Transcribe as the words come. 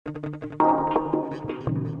Hello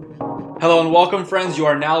and welcome, friends. You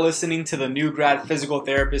are now listening to the New Grad Physical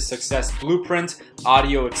Therapist Success Blueprint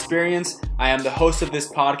audio experience. I am the host of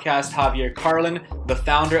this podcast, Javier Carlin, the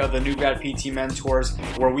founder of the New Grad PT Mentors,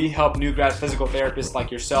 where we help new grad physical therapists like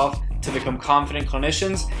yourself to become confident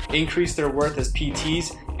clinicians, increase their worth as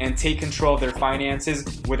PTs, and take control of their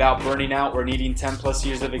finances without burning out or needing 10 plus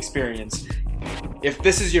years of experience. If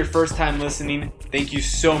this is your first time listening, thank you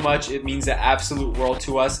so much. It means the absolute world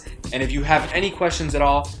to us. And if you have any questions at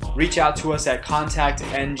all, reach out to us at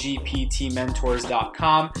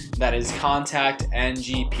contactngptmentors.com. That is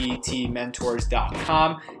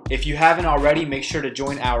contactngptmentors.com. If you haven't already, make sure to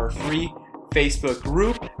join our free Facebook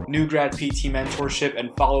group, New Grad PT Mentorship,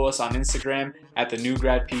 and follow us on Instagram at the New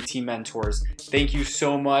Grad PT Mentors. Thank you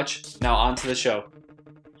so much. Now on to the show.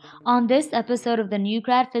 On this episode of the New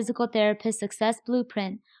Grad Physical Therapist Success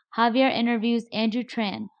Blueprint, Javier interviews Andrew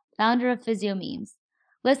Tran, founder of PhysioMemes.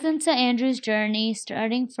 Listen to Andrew's journey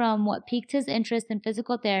starting from what piqued his interest in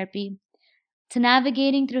physical therapy to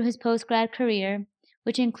navigating through his post-grad career,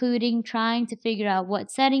 which including trying to figure out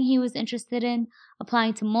what setting he was interested in,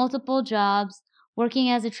 applying to multiple jobs,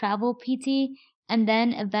 working as a travel PT, and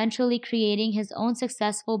then eventually creating his own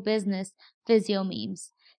successful business, PhysioMemes.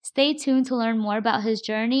 Stay tuned to learn more about his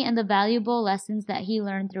journey and the valuable lessons that he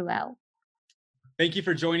learned throughout. Thank you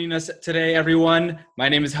for joining us today, everyone. My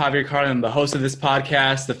name is Javier Carlin. I'm the host of this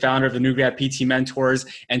podcast, the founder of the New Grad PT Mentors.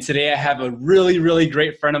 And today I have a really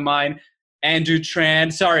great friend of mine, Andrew Tran.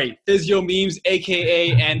 PhysioMemes,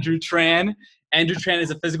 a.k.a. Andrew Tran. Andrew Tran is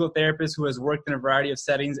a physical therapist who has worked in a variety of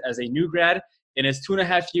settings as a new grad. In his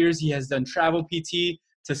 2.5 years, he has done travel PT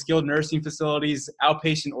to skilled nursing facilities,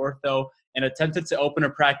 outpatient ortho, and attempted to open a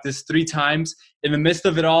practice 3 times. In the midst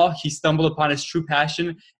of it all, he stumbled upon his true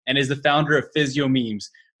passion and is the founder of PhysioMemes.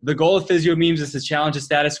 The goal of PhysioMemes is to challenge the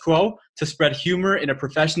status quo, to spread humor in a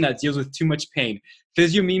profession that deals with too much pain.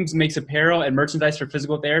 PhysioMemes makes apparel and merchandise for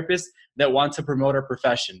physical therapists that want to promote our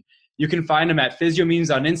profession. You can find him at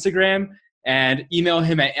PhysioMemes on Instagram and email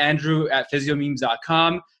him at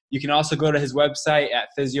andrew@physiomemes.com. You can also go to his website at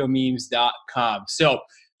physiomemes.com. So,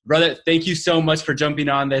 brother, thank you so much for jumping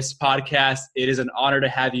on this podcast. It is an honor to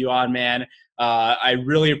have you on, man. I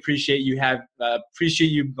really appreciate you having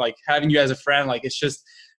you as a friend. Like, it's just,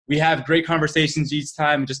 we have great conversations each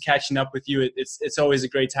time. Just catching up with you, it's always a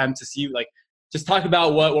great time to see you. Like, just talk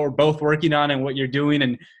about what we're both working on and what you're doing,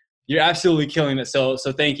 and you're absolutely killing it. So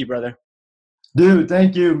thank you, brother. Dude,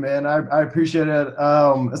 thank you, man. I appreciate it.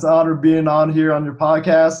 It's an honor being on here on your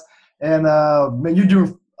podcast, and man, you're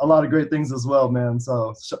doing a lot of great things as well, man.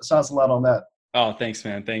 So shouts a lot on that. Oh, thanks,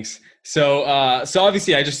 man. Thanks. So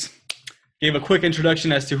obviously I just gave a quick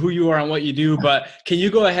introduction as to who you are and what you do, but can you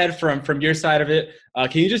go ahead from your side of it?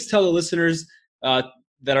 Can you just tell the listeners that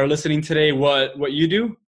are listening today what you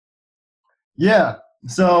do? Yeah.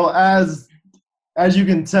 So as you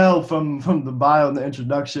can tell from the bio and the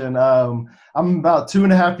introduction, I'm about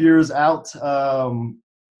 2.5 years out of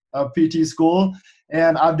PT school,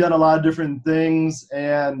 and I've done a lot of different things,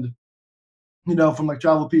 and from like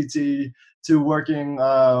travel PT to working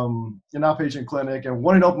in outpatient clinic and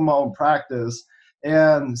wanting to open my own practice.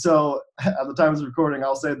 And so at the time of this recording,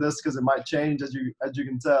 I'll say this because it might change as you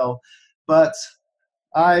can tell, but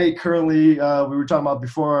I currently, we were talking about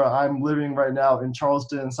before, I'm living right now in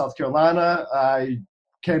Charleston, South Carolina. I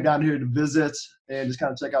came down here to visit and just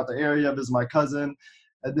kind of check out the area, visit my cousin,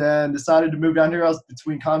 and then decided to move down here. I was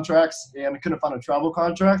between contracts and I couldn't find a travel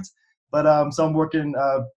contract. But so I'm working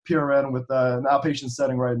PRN with an outpatient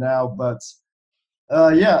setting right now. But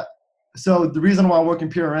yeah, so the reason why I'm working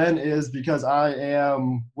PRN is because I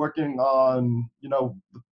am working on,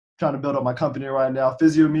 trying to build up my company right now,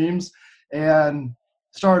 PhysioMemes, and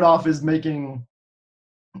started off as making,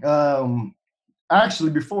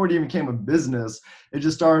 actually before it even became a business, it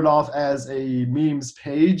just started off as a memes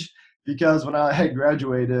page, because when I had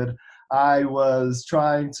graduated, I was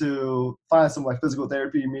trying to find some like physical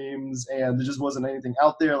therapy memes, and there just wasn't anything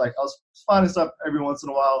out there. Like, I was finding stuff every once in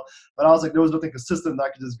a while, but I was like, there was nothing consistent that I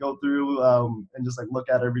could just go through and just like look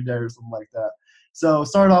at every day or something like that. So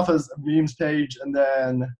started off as a memes page, and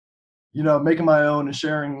then making my own and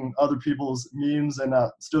sharing other people's memes, and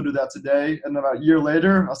still do that today. And then about a year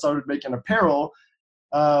later, I started making apparel.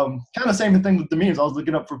 Kind of same thing with the memes. I was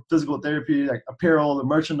looking up for physical therapy, like apparel and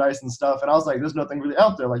merchandise and stuff, and I was like, there's nothing really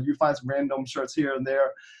out there. Like, you find some random shirts here and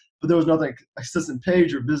there, but there was nothing consistent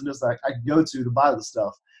page or business that I could go to buy the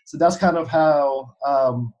stuff. So that's kind of how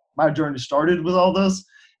my journey started with all this.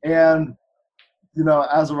 And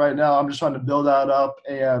as of right now, I'm just trying to build that up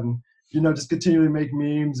and just continually make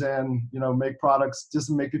memes and make products just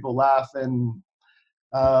to make people laugh and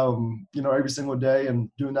every single day, and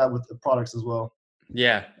doing that with the products as well.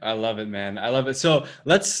 Yeah, I love it, man. I love it. So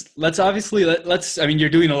let's obviously let's. I mean, you're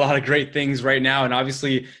doing a lot of great things right now, and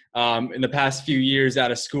obviously, in the past few years out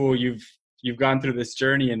of school, you've gone through this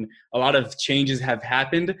journey, and a lot of changes have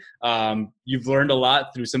happened. You've learned a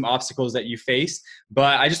lot through some obstacles that you faced,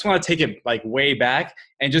 but I just want to take it like way back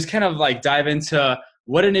and just kind of like dive into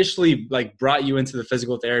what initially like brought you into the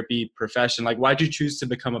physical therapy profession. Like, why'd you choose to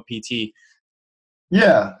become a PT?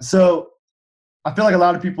 Yeah, so I feel like a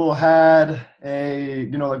lot of people had a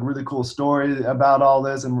like really cool story about all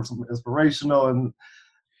this and were some inspirational, and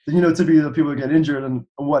typically the people get injured and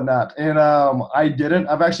whatnot. And I didn't.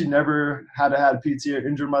 I've actually never had PT or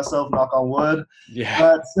injured myself, knock on wood.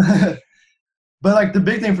 Yeah. But but like the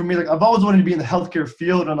big thing for me, like I've always wanted to be in the healthcare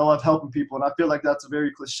field, and I love helping people. And I feel like that's a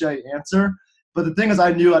very cliche answer. But the thing is,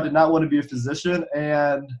 I knew I did not want to be a physician,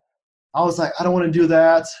 and I was like, I don't want to do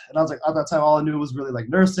that. And I was like, at that time, all I knew was really like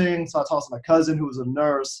nursing. So I talked to my cousin who was a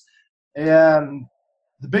nurse. And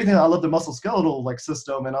the big thing, I love the musculoskeletal like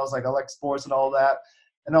system. And I was like, I like sports and all that.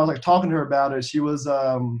 And I was like talking to her about it. She was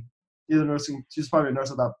either nursing, she was probably a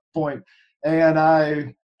nurse at that point.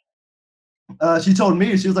 And she told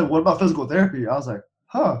me, she was like, what about physical therapy? I was like,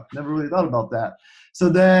 never really thought about that. So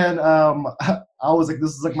then I was like,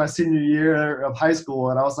 this is like my senior year of high school,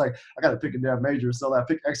 and I was like, I got to pick a damn major. So I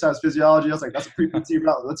picked exercise physiology. I was like, that's a pre-PT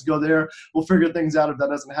route. Let's go there. We'll figure things out if that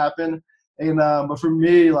doesn't happen. And but for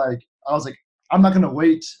me, like, I was like, I'm not going to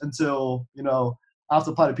wait until, I have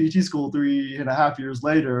to apply to PT school 3.5 years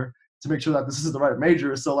later to make sure that this is the right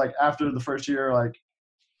major. So like after the first year, like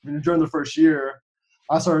during the first year,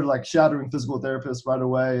 I started like shadowing physical therapists right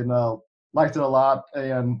away, and liked it a lot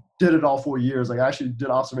and did it all 4 years. Like I actually did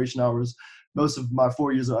observation hours most of my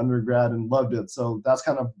 4 years of undergrad and loved it. So that's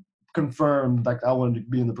kind of confirmed like I wanted to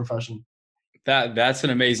be in the profession. That's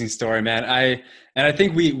an amazing story, man. I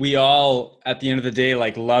think we all at the end of the day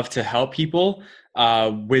like love to help people,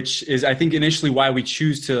 which is I think initially why we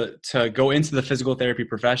choose to go into the physical therapy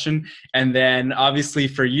profession. And then obviously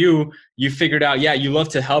for you, you figured out, yeah, you love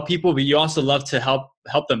to help people, but you also love to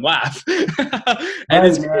help them laugh.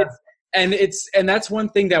 And that's one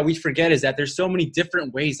thing that we forget, is that there's so many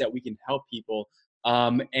different ways that we can help people.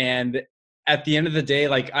 And at the end of the day,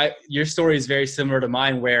 like your story is very similar to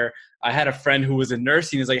mine, where I had a friend who was in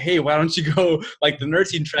nursing. He's like, hey, why don't you go like the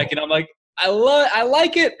nursing track? And I'm like, I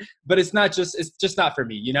like it, but it's just not for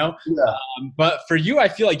me, Yeah. But for you, I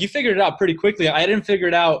feel like you figured it out pretty quickly. I didn't figure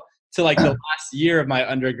it out till like the last year of my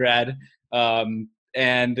undergrad. And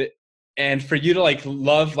for you to like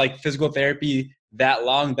love like physical therapy that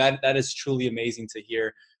long, that is truly amazing to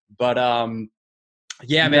hear. But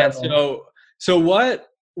yeah, man. So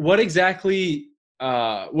what exactly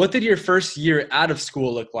what did your first year out of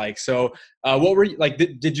school look like? So what were you like?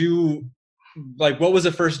 Did you like, what was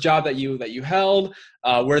the first job that you held?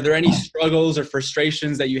 Were there any struggles or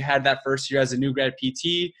frustrations that you had that first year as a new grad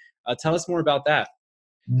PT? Tell us more about that.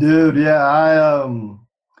 Dude, yeah,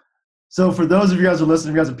 so for those of you guys who are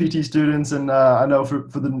listening, you guys are PT students, and I know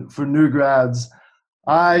for new grads,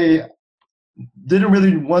 I didn't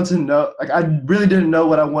really want to know, like I really didn't know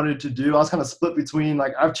what I wanted to do. I was kind of split between,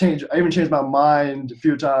 like I even changed my mind a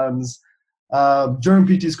few times during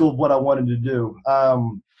PT school of what I wanted to do.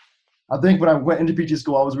 I think when I went into PT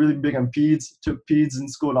school, I was really big on peds, took peds in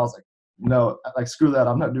school, and I was like, no, like screw that,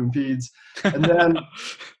 I'm not doing peds. And then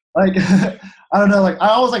like, I don't know, like I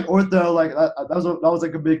always like ortho, like that was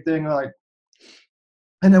like a big thing, like,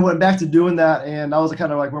 and then went back to doing that, and that was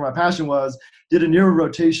kind of like where my passion was. Did a neuro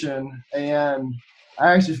rotation, and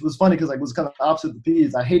I actually, it was funny because like it was kind of opposite the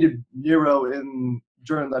peds. I hated neuro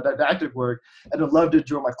during the didactic work, and I loved it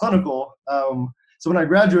during my clinical. So when I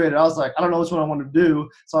graduated, I was like, I don't know which one I want to do.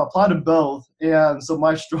 So I applied to both. And so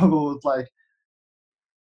my struggle with like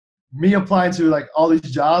me applying to like all these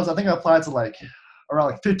jobs, I think I applied to like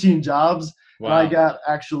around like 15 jobs. Wow. And I got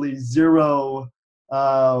actually 0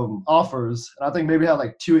 offers. And I think maybe had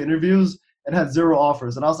like 2 interviews and had 0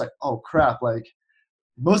 offers. And I was like, oh crap. Like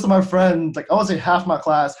most of my friends, like I would say half my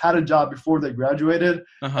class had a job before they graduated.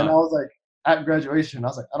 And I was like, at graduation, I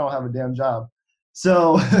was like, I don't have a damn job.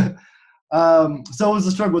 So so it was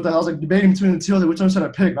a struggle with that. I was like debating between the two. I was like, which one should I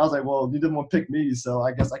pick? And I was like, well, you didn't want to pick me, so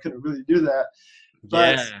I guess I couldn't really do that.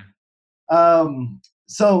 But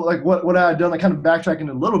so like what I had done, like kind of backtracking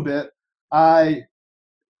a little bit,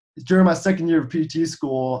 during my second year of PT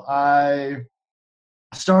school, I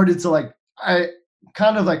started to like, I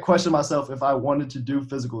kind of like questioned myself if I wanted to do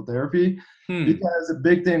physical therapy, because the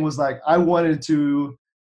big thing was like I wanted to,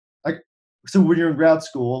 like so when you're in grad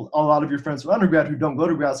school, a lot of your friends from undergrad who don't go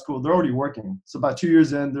to grad school, they're already working. So about 2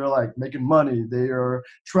 years in, they're like making money. They are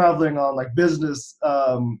traveling on like business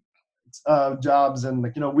jobs and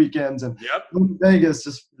like, weekends and Yep. going to Vegas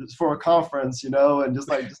just for a conference, and just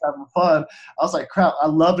having fun. I was like, crap, I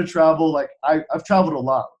love to travel. Like I've traveled a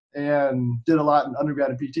lot and did a lot in undergrad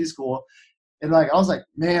and PT school. And like, I was like,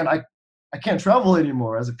 man, I can't travel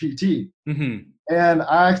anymore as a PT. Mm-hmm. And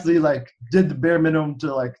I actually like did the bare minimum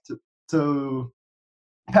to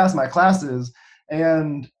pass my classes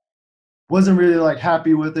and wasn't really like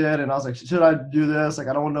happy with it. And I was like, should I do this? Like,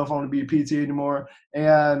 I don't know if I want to be a PT anymore.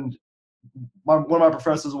 And one of my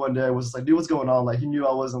professors one day was like, dude, what's going on? Like, he knew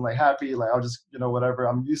I wasn't like happy. Like, I was just, whatever.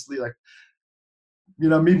 I'm usually like,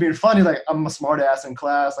 me being funny, like I'm a smart ass in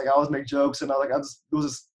class. Like I always make jokes and it was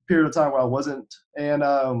this period of time where I wasn't. And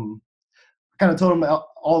kind of told him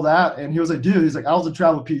all that. And he was like, dude, he's like, I was a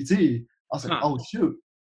travel PT. I was like, oh shoot.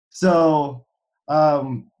 So,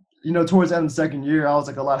 towards the end of the second year, I was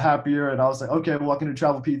like a lot happier, and I was like, okay, well, I can do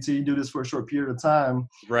travel PT, do this for a short period of time.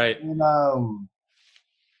 Right. And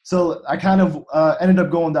so I kind of ended up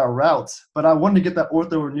going that route, but I wanted to get that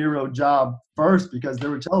ortho or neuro job first because they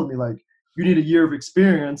were telling me like, you need a year of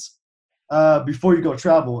experience before you go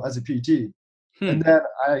travel as a PT. And then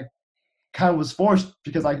I kind of was forced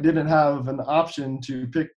because I didn't have an option to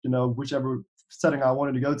pick, whichever setting I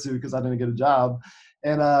wanted to go to because I didn't get a job.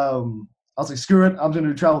 And I was like, screw it, I'm going to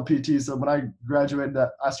do travel PT. So when I graduated,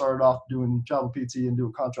 I started off doing travel PT and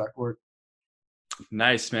doing contract work.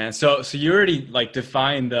 Nice, man. So you already like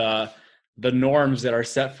defined the norms that are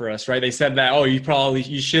set for us, right? They said that,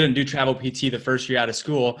 you shouldn't do travel PT the first year out of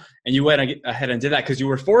school, and you went ahead and did that because you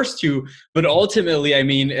were forced to. But ultimately, I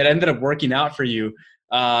mean, it ended up working out for you.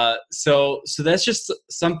 So that's just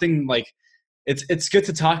something like it's good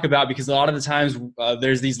to talk about because a lot of the times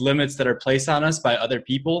there's these limits that are placed on us by other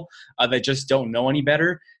people that just don't know any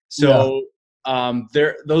better. So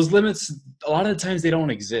those limits, a lot of the times they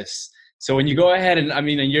don't exist. So when you go ahead and, I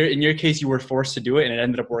mean, in your case, you were forced to do it and it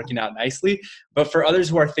ended up working out nicely. But for others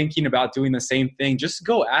who are thinking about doing the same thing, just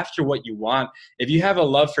go after what you want. If you have a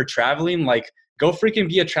love for traveling, like go freaking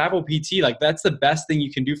be a travel PT. Like that's the best thing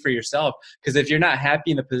you can do for yourself. Because if you're not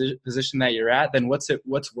happy in the position that you're at, then what's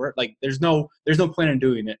worth? Like there's no point in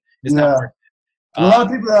doing it. It's not worth it. A lot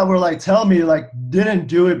of people that were like telling me like didn't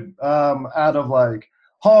do it out of like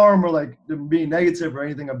harm or like being negative or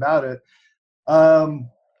anything about it.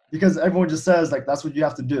 Because everyone just says like that's what you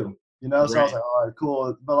have to do, So I was like, all right,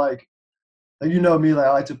 cool. But like me, like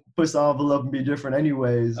I like to push the envelope and be different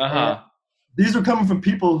anyways. These are coming from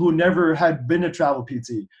people who never had been a travel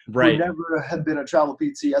PT, right? Who never had been a travel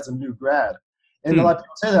PT as a new grad. And a lot of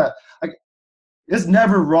people say that like it's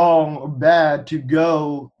never wrong or bad to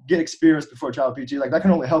go get experience before travel PT. Like that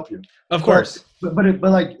can only help you. Of course. But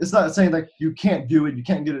like it's not saying like you can't do it, you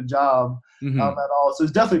can't get a job at all. So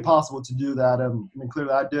it's definitely possible to do that. I mean,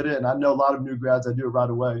 clearly I did it, and I know a lot of new grads that do it right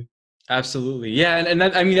away. Absolutely. Yeah. And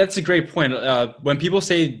that, I mean, that's a great point. When people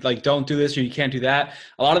say like, don't do this or you can't do that,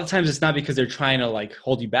 a lot of the times it's not because they're trying to like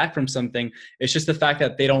hold you back from something. It's just the fact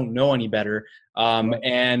that they don't know any better.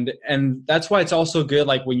 And that's why it's also good,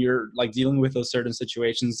 like when you're like dealing with those certain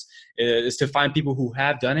situations is to find people who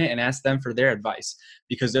have done it and ask them for their advice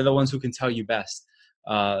because they're the ones who can tell you best.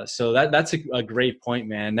 So that's a great point,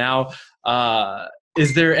 man. Now,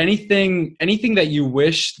 is there anything that you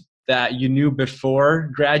wish that you knew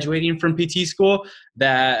before graduating from PT school,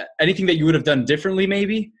 that anything that you would have done differently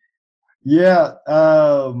maybe? Yeah.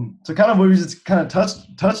 So kind of what we just kind of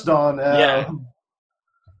touched on. I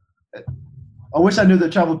wish I knew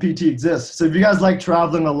that travel PT exists. So if you guys like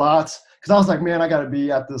traveling a lot, because I was like, man, I got to be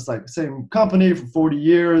at this like same company for 40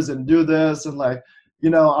 years and do this. And like,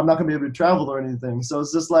 I'm not going to be able to travel or anything. So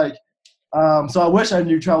it's just like, so I wish I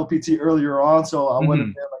knew travel PT earlier on. So I wouldn't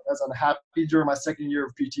have been like as unhappy during my second year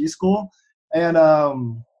of PT school. And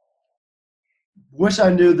wish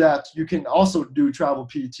I knew that you can also do travel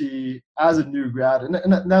PT as a new grad.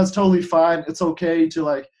 And that's totally fine. It's okay to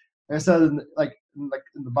like I said, in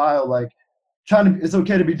the bio, like, it's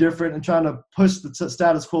okay to be different and trying to push the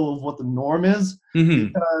status quo of what the norm is,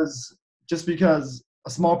 because just because a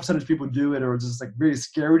small percentage of people do it or it's just like very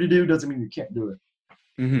scary to do doesn't mean you can't do it.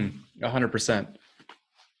 100%,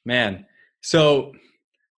 man. So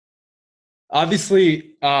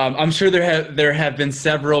obviously, I'm sure there have been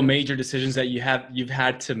several major decisions that you've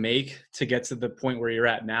had to make to get to the point where you're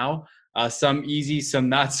at now. Some easy, some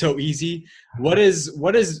not so easy. What is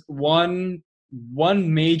one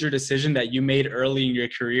major decision that you made early in your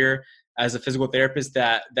career as a physical therapist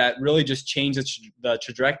that really just changed the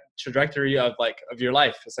trajectory of your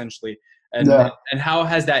life essentially, and how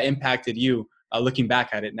has that impacted you looking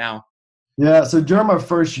back at it now? Yeah, so during my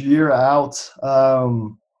first year out, I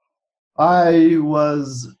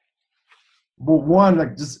was, well, one,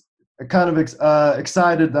 like just kind of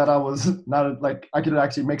excited that I was not like I could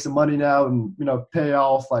actually make some money now and pay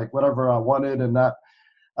off like whatever I wanted and not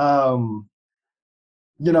um,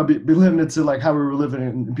 be limited to like how we were living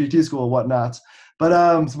in PT school and whatnot. But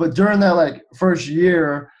during that like first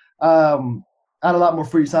year, I had a lot more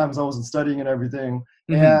free time because I wasn't studying and everything.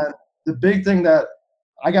 Hmm. And the big thing that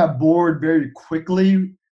I got bored very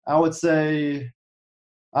quickly, I would say,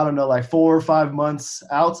 I don't know, like 4 or 5 months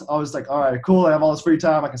out. I was like, all right, cool. I have all this free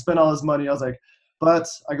time. I can spend all this money. I was like, but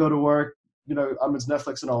I go to work, I'm into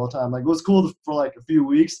Netflix and all the time. Like it was cool for like a few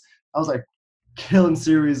weeks. I was like killing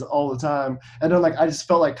series all the time. And then like, I just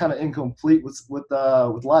felt like kind of incomplete with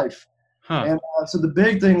life. Huh. And so the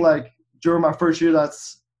big thing, like during my first year,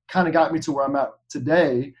 that's kind of got me to where I'm at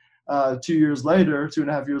today. 2 years later,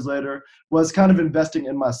 2.5 years later, was kind of investing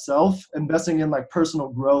in myself, investing in like personal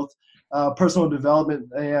growth, personal development,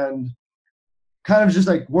 and kind of just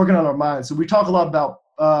like working on our minds. So we talk a lot about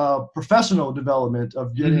professional development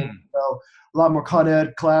of getting Hmm. a lot more Con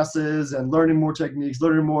Ed classes and learning more techniques,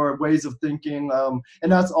 learning more ways of thinking, and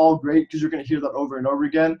that's all great because you're going to hear that over and over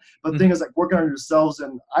again. But the thing is like working on yourselves,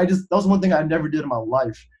 and that was one thing I never did in my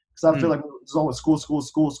life because I feel Hmm. like it was always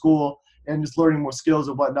school, and just learning more skills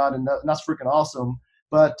and whatnot, and that's freaking awesome.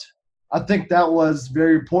 But I think that was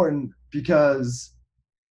very important because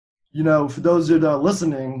for those that are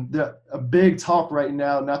listening, a big talk right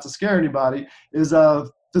now, not to scare anybody, is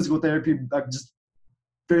physical therapy, like just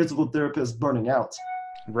physical therapists burning out.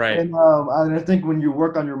 Right. And I think when you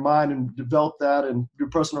work on your mind and develop that and your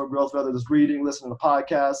personal growth, whether it's reading, listening to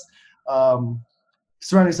podcasts, um,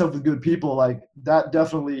 surrounding yourself with good people, like that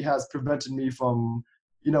definitely has prevented me from,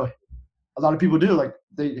 a lot of people do, like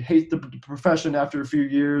they hate the profession after a few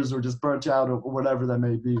years or just burnt out or whatever that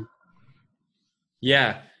may be.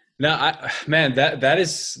 Yeah. No, man, that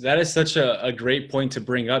is such a great point to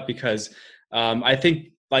bring up because I think,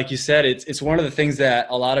 like you said, it's one of the things that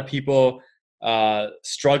a lot of people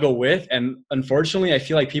struggle with, and unfortunately, I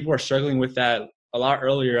feel like people are struggling with that a lot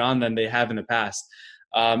earlier on than they have in the past,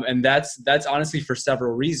 and that's honestly for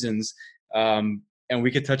several reasons, and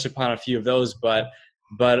we could touch upon a few of those, but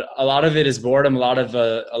a lot of it is boredom, a lot of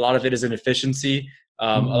it is inefficiency.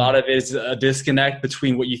 A Mhm. lot of it is a disconnect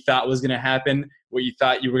between what you thought was going to happen, what you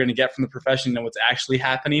thought you were going to get from the profession, and what's actually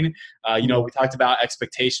happening. Yeah. We talked about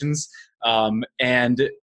expectations, and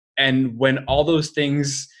when all those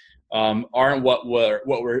things aren't what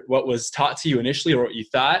was taught to you initially or what you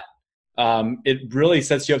thought, it really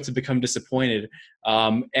sets you up to become disappointed.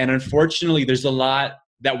 And unfortunately, there's a lot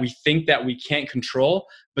that we think that we can't control,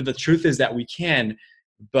 but the truth is that we can.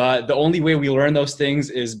 But the only way we learn those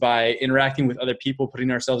things is by interacting with other people,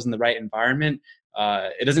 putting ourselves in the right environment.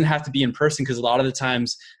 It doesn't have to be in person because a lot of the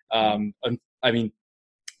times, um, I mean,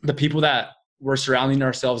 the people that we're surrounding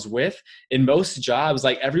ourselves with in most jobs,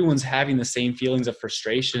 like everyone's having the same feelings of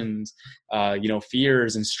frustrations,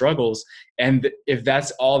 fears and struggles. And if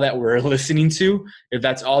that's all that we're listening to, if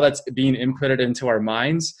that's all that's being inputted into our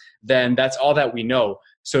minds, then that's all that we know.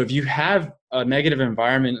 So if you have a negative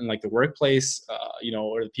environment in like the workplace,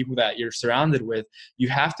 or the people that you're surrounded with, you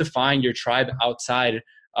have to find your tribe outside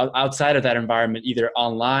of that environment, either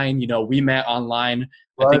online. We met online.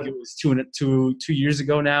 I think Right. it was 2 years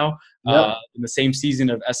ago now, Yep. in the same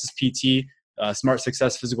season of SSPT, Smart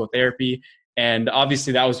Success Physical Therapy. And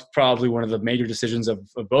obviously, that was probably one of the major decisions of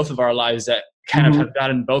both of our lives that kind of have Mhm.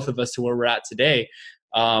 gotten both of us to where we're at today.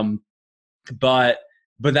 Um, but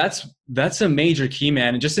but that's a major key,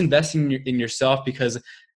 man. And just investing in yourself, because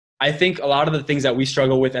I think a lot of the things that we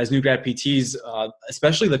struggle with as new grad PTs,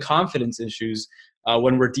 especially the confidence issues,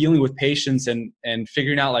 when we're dealing with patients and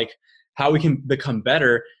figuring out like how we can become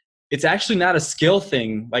better, it's actually not a skill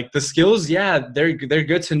thing. Like the skills, yeah, they're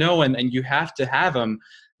good to know, and you have to have them.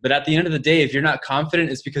 But at the end of the day, if you're not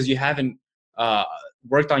confident, it's because you haven't uh,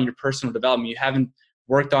 worked on your personal development. You haven't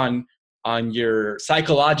worked on your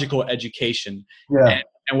psychological education, Yeah.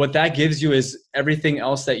 and what that gives you is everything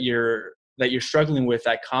else that you're struggling with,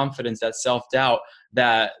 that confidence, that self-doubt,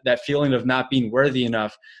 that feeling of not being worthy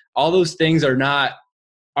enough. All those things are not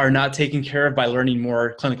taken care of by learning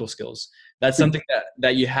more clinical skills. That's something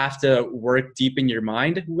that you have to work deep in your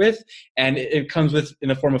mind with, and it comes with in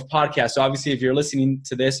the form of podcasts. So obviously, if you're listening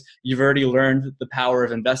to this, you've already learned the power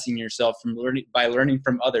of investing in yourself by learning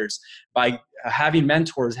from others, by having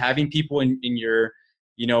mentors, having people in your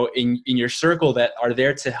in your circle that are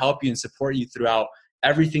there to help you and support you throughout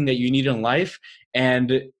everything that you need in life.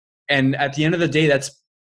 And at the end of the day, that's,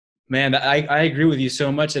 man, I agree with you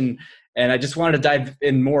so much. And I just wanted to dive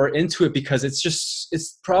in more into it because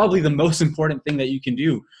it's probably the most important thing that you can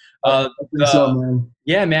do. I think so, man.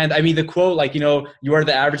 Yeah, man. I mean, the quote, like, you are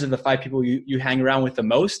the average of the 5 people you hang around with the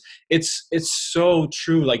most. It's so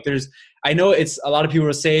true. Like, I know it's a lot of people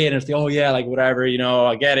will say, and it's like, oh yeah, like whatever,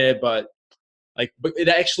 I get it. But it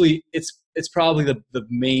actually, it's probably the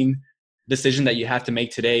main decision that you have to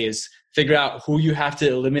make today is figure out who you have to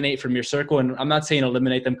eliminate from your circle. And I'm not saying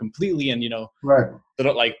eliminate them completely and, right. they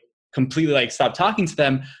don't like completely like stop talking to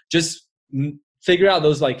them. Just figure out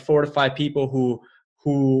those like 4 to 5 people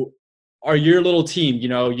who are your little team,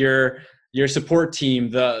 your support team,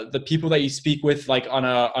 the people that you speak with like on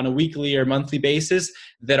a weekly or monthly basis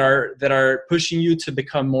that are pushing you to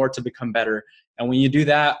become better. And when you do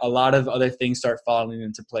that, a lot of other things start falling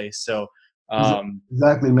into place. So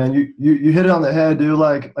exactly, man. You hit it on the head, dude.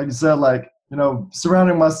 Like you said, like,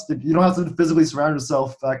 surrounding you don't have to physically surround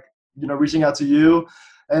yourself, like, reaching out to you.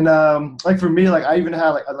 And like for me, like I even had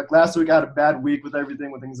like last week I had a bad week with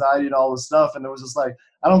everything, with anxiety and all this stuff, and it was just like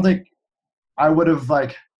I don't think I would have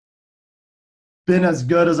like been as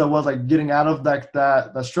good as I was like getting out of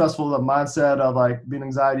that stressful mindset of like being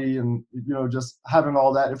anxiety and just having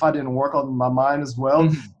all that if I didn't work on my mind as well.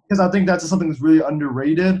 Because I think that's just something that's really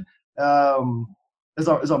underrated. Is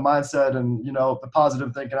our mindset and the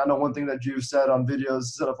positive thinking. I know one thing that you said on videos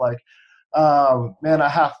instead of like, man, I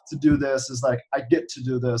have to do this, is like I get to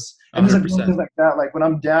do this. And there's like things like that. Like when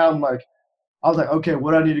I'm down, like I was like, okay,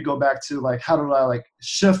 what do I need to go back to? Like how do I like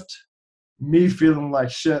shift me feeling like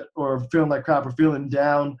shit or feeling like crap or feeling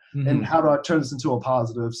down, and how do I turn this into a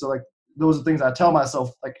positive? So like those are things I tell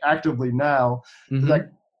myself like actively now. Like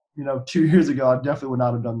 2 years ago I definitely would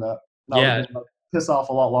not have done that. I would have been, like, pissed off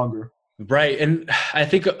a lot longer. Right. And I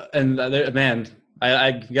think, man,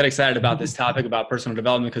 I get excited about this topic about personal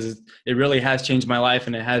development because it really has changed my life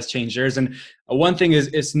and it has changed yours. And one thing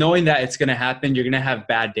is knowing that it's going to happen. You're going to have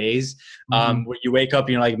bad days where you wake up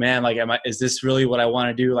and you're like, man, like, is this really what I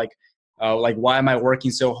want to do? Like, why am I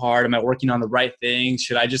working so hard? Am I working on the right things?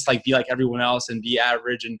 Should I just like be like everyone else and be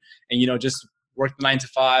average and just work the 9 to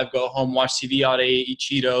 5, go home, watch TV all day, eat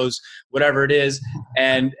Cheetos, whatever it is.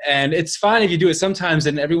 And it's fine if you do it sometimes,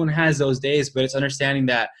 and everyone has those days, but it's understanding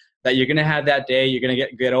that you're going to have that day, you're going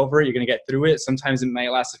to get over it, you're going to get through it. Sometimes it might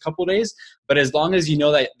last a couple of days, but as long as you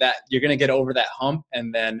know that you're going to get over that hump,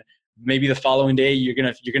 and then maybe the following day you're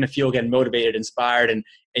going to feel again motivated, inspired, and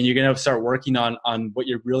you're going to start working on what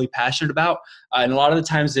you're really passionate about. And a lot of the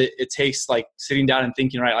times it takes like sitting down and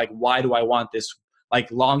thinking, right, like, why do I want this? Like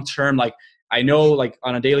long term, like I know like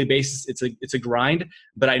on a daily basis, it's a grind,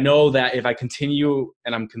 but I know that if I continue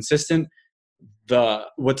and I'm consistent,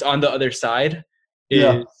 what's on the other side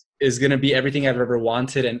is going to be everything I've ever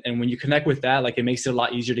wanted. And when you connect with that, like it makes it a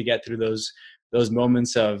lot easier to get through those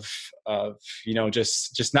moments of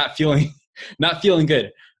just not feeling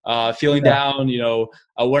good, feeling down.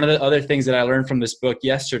 One of the other things that I learned from this book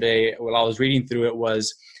yesterday while I was reading through it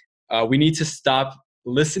was we need to stop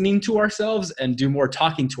listening to ourselves and do more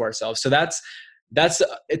talking to ourselves. So that's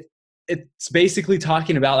it. It's basically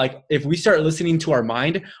talking about like if we start listening to our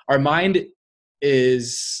mind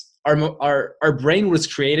is our brain was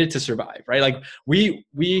created to survive, right? Like we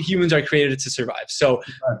humans are created to survive. So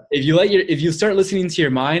if you start listening to your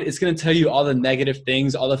mind, it's going to tell you all the negative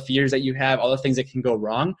things, all the fears that you have, all the things that can go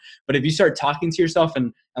wrong. But if you start talking to yourself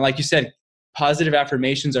and like you said, positive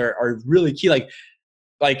affirmations are really key. Like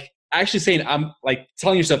actually saying, I'm like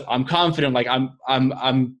telling yourself, I'm confident. Like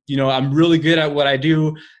I'm really good at what I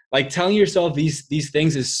do. Like telling yourself these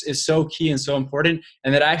things is so key and so important.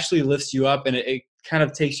 And that actually lifts you up, and it kind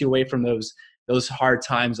of takes you away from those hard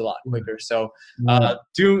times a lot quicker. So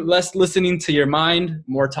do less listening to your mind,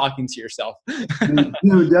 more talking to yourself.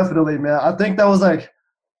 Dude, definitely, man. I think that was like,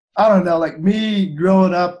 I don't know, like me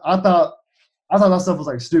growing up, I thought that stuff was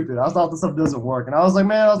like stupid. I thought this stuff doesn't work. And I was like,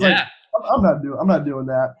 man, like, I'm not doing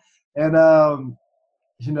that. And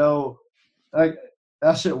like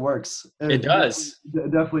that shit works. It does.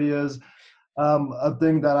 It definitely is a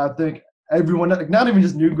thing that I think everyone, like not even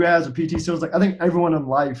just new grads or PT students, like I think everyone in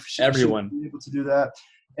life should be able to do that.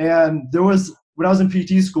 And there was, when I was in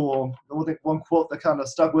PT school, one quote that kind of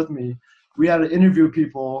stuck with me, we had to interview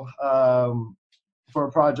people for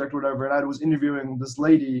a project or whatever, and I was interviewing this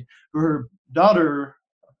lady who her daughter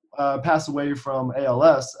passed away from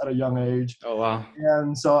ALS at a young age. Oh, wow.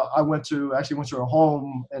 And so I went to her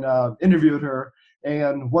home and interviewed her.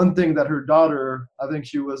 And one thing that her daughter, I think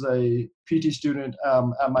she was a PT student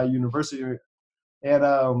at my university,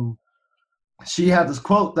 and she had this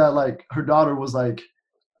quote that like her daughter was like,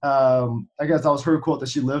 I guess that was her quote that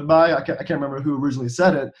she lived by. I can't remember who originally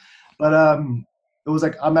said it, but it was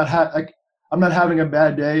like, I'm not having a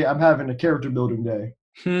bad day. I'm having a character building day.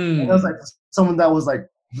 And it was Hmm. like someone that was like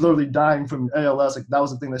literally dying from ALS. Like that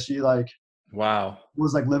was the thing that she like Wow.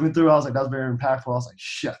 was like living through. I was like, that was very impactful. I was like,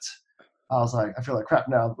 shit. I was like, I feel like crap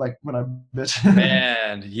now. Like when I bitch.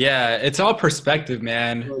 Man, yeah, it's all perspective,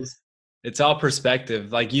 man. was, It's all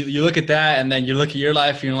perspective. Like you look at that and then you look at your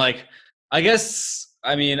life and you're like, I guess,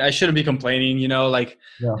 I mean, I shouldn't be complaining, like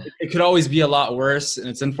yeah. it could always be a lot worse. And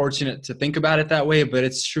it's unfortunate to think about it that way, but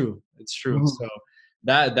it's true. It's true. Mhm. So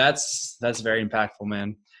that's very impactful,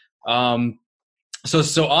 man. Um,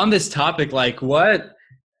 so on this topic, like what,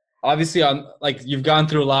 obviously on like you've gone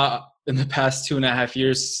through a lot in the past 2.5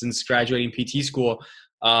 years since graduating PT school,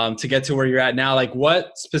 to get to where you're at now. Like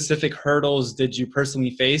what specific hurdles did you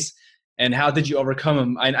personally face and how did you overcome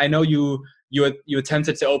them? I know you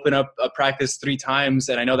attempted to open up a practice 3 times,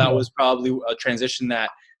 and I know that Yeah. was probably a transition that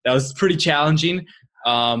was pretty challenging.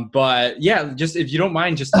 But yeah, just if you don't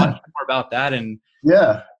mind just talking more about that. And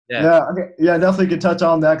Yeah. yeah. Yeah. Okay. Yeah. Definitely could touch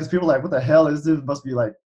on that because people are like, what the hell is this? Must be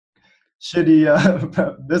like shitty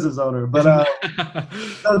business owner. But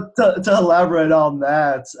to elaborate on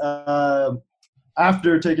that,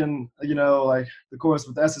 after taking like the course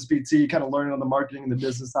with SSPT, kind of learning on the marketing and the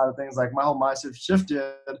business side of things, like my whole mindset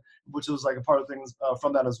shifted, which was like a part of things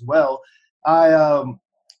from that as well. I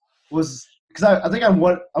was because I think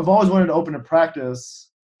I've always wanted to open a practice.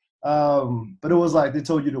 But it was like they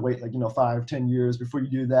told you to wait like 5-10 years before you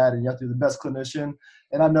do that, and you have to be the best clinician.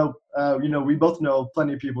 And I know we both know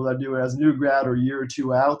plenty of people that do it as a new grad or a year or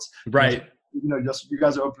two out. Right. Just you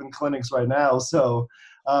guys are opening clinics right now, so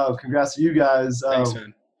congrats to you guys. Thanks,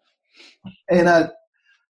 man. And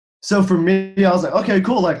so for me, I was like, okay,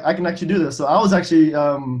 cool, like I can actually do this. So I was actually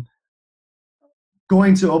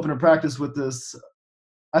going to open a practice with this.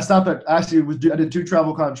 I did 2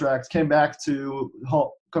 travel contracts, came back to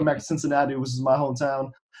Cincinnati, which is my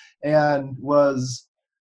hometown, and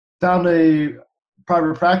found a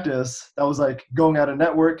private practice that was like going out of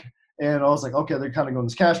network. And I was like, okay, they're kind of going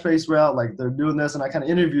this cash-based route, like they're doing this. And I kind of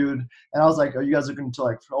interviewed, and I was like, are you guys looking to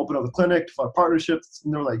like open up a clinic for partnerships?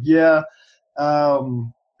 And they were like, yeah.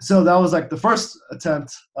 So that was like the first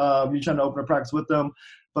attempt, me trying to open a practice with them.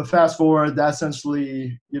 But fast forward, that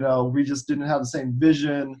essentially, we just didn't have the same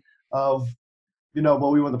vision of,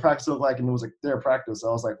 what we want the practice to look like, and it was like their practice. So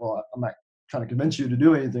I was like, well, I'm not trying to convince you to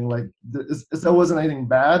do anything. Like, it wasn't anything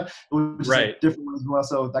bad. It was just Right. like different as well.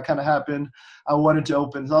 So that kind of happened. I wanted to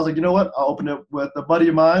open. So I was like, you know what? I'll open it with a buddy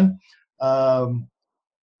of mine.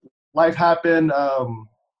 Life happened.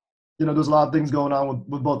 There's a lot of things going on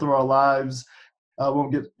with both of our lives. I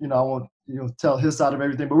won't tell his side of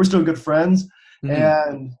everything, but we're still good friends. Mm-hmm.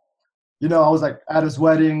 And, I was like at his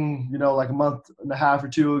wedding, like a month and a half or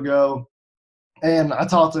 2 ago. And I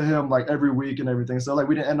talked to him like every week and everything. So like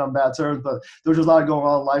we didn't end on bad terms, but there was just a lot going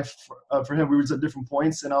on in life for him. We were just at different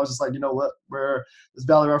points. And I was just like, you know what, let's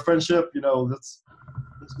value our friendship, let's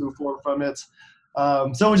move forward from it.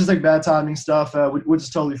 So it was just like bad timing stuff, which is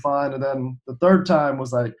totally fine. And then the third time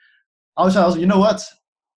was like, I was like, you know what?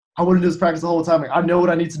 I wanted to do this practice the whole time. Like, I know what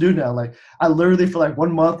I need to do now. Like, I literally for like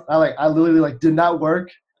 1 month, I literally like did not work,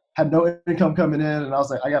 had no income coming in, and I was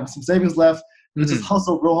like, I got some savings left. I just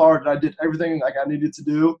hustled real hard, and I did everything like I needed to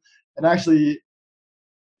do. And actually,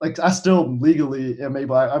 like I still legally am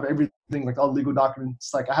able. I have everything, like all the legal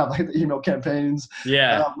documents. Like I have like the email campaigns,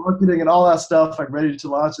 marketing, and all that stuff, like ready to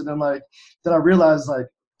launch. And then I realized like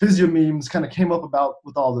physio memes kind of came up about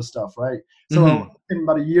with all this stuff, right? So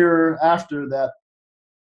about a year after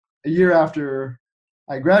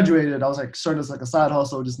I graduated, I was like starting as like a side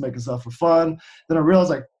hustle, just making stuff for fun. Then I realized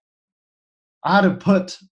like I had to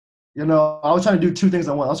put, I was trying to do 2 things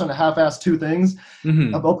at once. I was trying to half-ass 2 things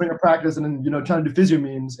of opening a practice and then, trying to do physio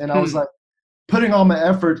memes. And I was like putting all my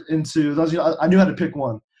effort into those. I knew how to pick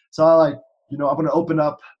one. So I like, I'm going to open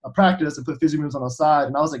up a practice and put physio memes on the side.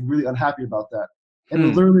 And I was like really unhappy about that.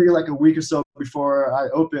 And literally like a week or so before I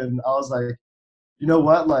opened, I was like, you know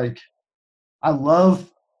what? Like I love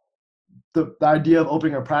the idea of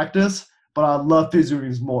opening a practice, but I love physio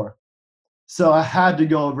memes more. So I had to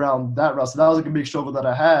go around that route. So that was like a big struggle that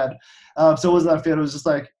I had. So it wasn't that fair. It was just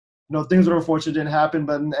like, things that were unfortunate didn't happen.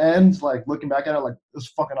 But in the end, like looking back at it, like it was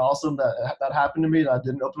fucking awesome that happened to me. That I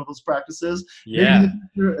didn't open up those practices. Yeah. Maybe in the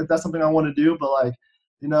future, if that's something I want to do, but like,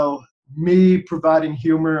 me providing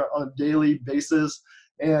humor on a daily basis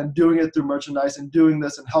and doing it through merchandise and doing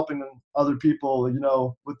this and helping other people,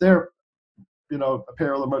 with their,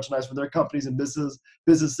 apparel or merchandise for their companies and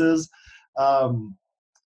businesses,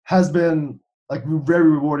 has been like very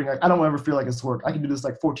rewarding. Like I don't ever feel like it's work. I can do this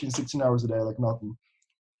like 14, 16 hours a day, like nothing.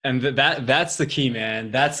 And that's the key, man.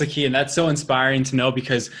 That's the key. And that's so inspiring to know,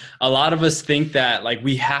 because a lot of us think that like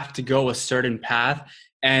we have to go a certain path.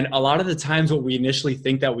 And a lot of the times what we initially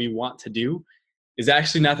think that we want to do is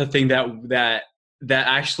actually not the thing that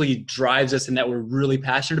actually drives us and that we're really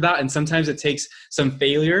passionate about. And sometimes it takes some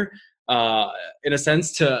failure in a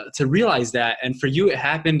sense to realize that. And for you,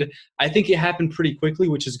 I think it happened pretty quickly,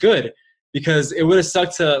 which is good, because it would have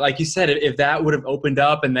sucked to, like you said, if that would have opened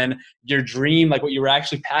up and then your dream, like what you were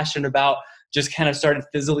actually passionate about, just kind of started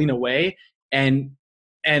fizzling away. And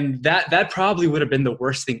that probably would have been the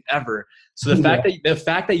worst thing ever. So the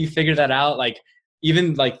fact that you figured that out, like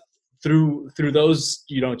even like through those,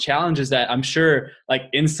 you know, challenges that I'm sure like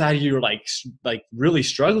inside you were like really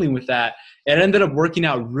struggling with that, it ended up working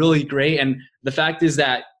out really great. And the fact is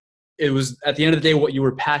that it was at the end of the day what you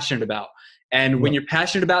were passionate about. And when you're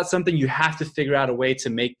passionate about something, you have to figure out a way to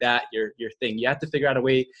make that your thing. You have to figure out a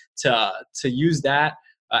way to use that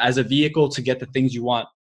as a vehicle to get the things you want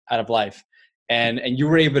out of life. And you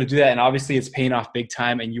were able to do that. And obviously it's paying off big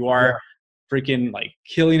time. And you are freaking like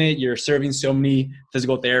killing it. You're serving so many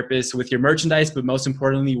physical therapists with your merchandise, but most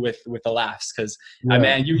importantly with the laughs. Cause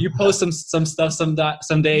man, you post some stuff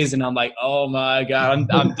some days and I'm like, oh my God,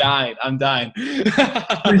 I'm dying. I'm dying.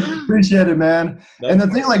 Appreciate it, man. And the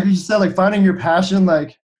thing, like you said, like finding your passion,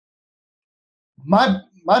 like my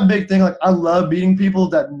big thing, like I love meeting people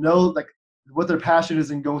that know like what their passion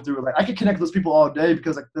is and going through it. Like I can connect with those people all day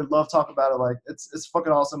because like they love talking about it. Like it's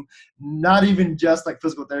fucking awesome. Not even just like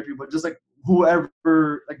physical therapy, but just like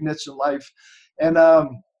whoever like niche in life. And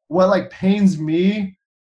what like pains me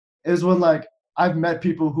is when like I've met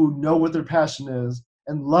people who know what their passion is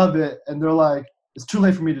and love it, and they're like, it's too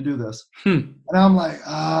late for me to do this. And I'm like,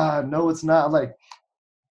 no, it's not. Like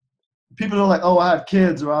people are like, oh, I have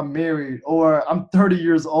kids, or I'm married, or I'm 30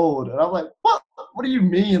 years old. And I'm like, what? What do you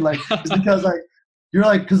mean? Like, it's because like, you're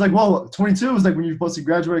like, cause like, well, 22 is like when you're supposed to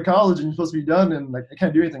graduate college and you're supposed to be done and like, I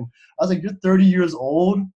can't do anything. I was like, you're 30 years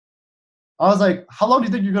old. I was like, how long do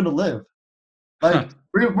you think you're going to live? Like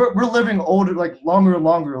we're living older, like longer and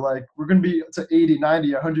longer. Like we're going to be to 80,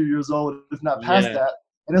 90, 100 years old, if not past that.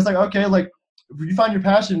 And it's like, okay, like if you find your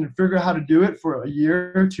passion and figure out how to do it for a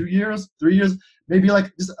year, 2 years, 3 years, maybe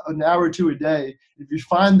like just an hour or two a day. If you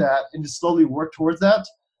find that and just slowly work towards that,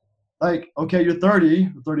 like, okay, you're 30,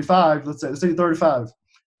 35, let's say you're 35.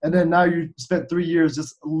 And then now you spent 3 years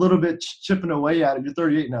just a little bit chipping away at it. You're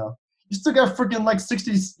 38 now. You still got freaking like 60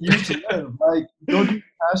 years to live. Like, go do your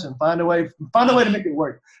passion. Find a way to make it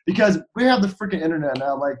work. Because we have the freaking internet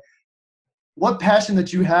now. Like, what passion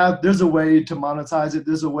that you have, there's a way to monetize it.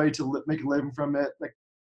 There's a way to make a living from it. Like,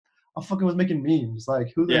 I fucking was making memes.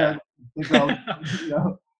 Like, who the heck thinks I was, you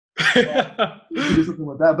know? Do something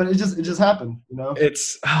with that, but it just happened, you know.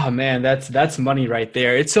 It's man, that's money right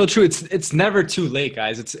there. It's so true. It's never too late,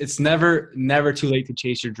 guys. It's never too late to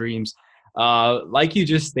chase your dreams. Like you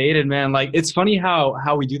just stated, man, like it's funny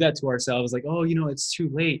how we do that to ourselves, like, oh, you know, it's too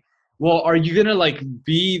late. Well, are you gonna like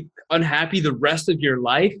be unhappy the rest of your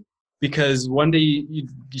life because one day you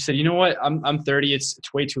said, you know what, I'm 30, it's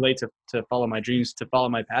way too late to follow my dreams, to follow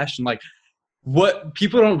my passion? Like, what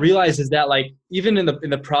people don't realize is that like even in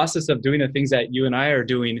the process of doing the things that you and I are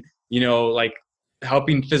doing, you know, like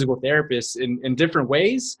helping physical therapists in different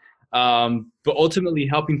ways, but ultimately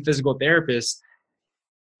helping physical therapists,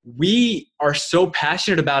 we are so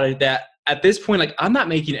passionate about it that at this point, like I'm not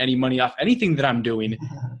making any money off anything that I'm doing.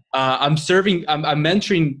 I'm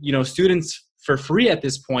mentoring, you know, students for free at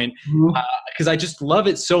this point because I just love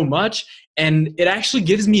it so much, and it actually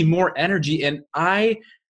gives me more energy, and I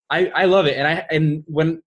love it. And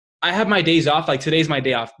when I have my days off, like today's my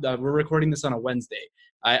day off. We're recording this on a Wednesday.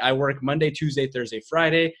 I work Monday, Tuesday, Thursday,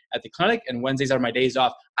 Friday at the clinic, and Wednesdays are my days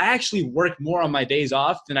off. I actually work more on my days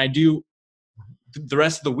off than I do the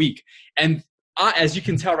rest of the week. And as you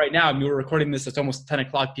can tell right now, I mean, we're recording this, it's almost 10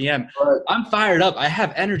 o'clock p.m. Right. I'm fired up. I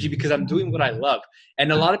have energy because I'm doing what I love.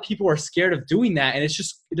 And a lot of people are scared of doing that. And it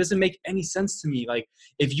doesn't make any sense to me. Like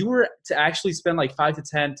if you were to actually spend like 5 to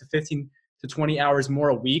 10 to 15 to 20 hours more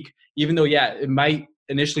a week, even though, it might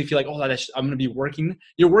initially feel like, oh, I'm going to be working.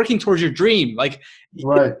 You're working towards your dream. Like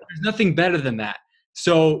there's nothing better than that.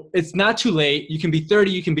 So it's not too late. You can be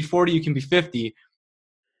 30, you can be 40, you can be 50.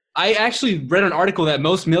 I actually read an article that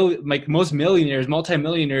most millionaires,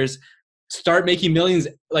 multimillionaires start making millions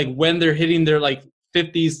like when they're hitting their like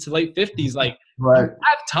 50s to late 50s. Like you have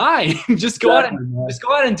time. Just go out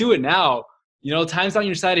and do it now. You know, time's on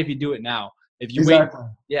your side if you do it now. If you wait,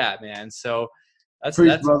 man. So Preach,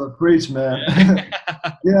 that's brother, preach, man.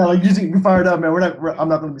 yeah. Yeah, like you can fire it up, man. I'm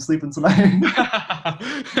not gonna be sleeping tonight.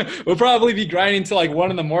 We'll probably be grinding till like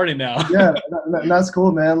 1 a.m. now. Yeah, and that's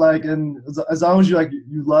cool, man. Like, and as long as you like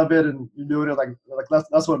you love it and you're doing it, like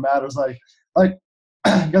that's what matters. Like,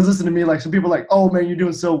 guys, listen to me. Like, some people are like, oh man, you're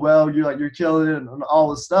doing so well. You're killing it and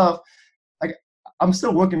all this stuff. Like, I'm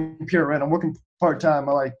still working pure rent. I'm working part time.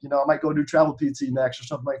 I might go do travel PT next or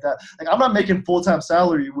something like that. Like, I'm not making full time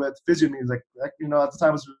salary with Physio Means. Like at the time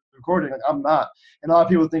I was recording, like I'm not. And a lot of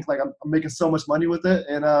people think like I'm making so much money with it,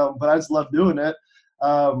 and but I just love doing it.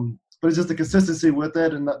 But it's just the consistency with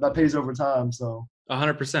it, and that pays over time. So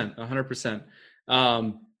 100%,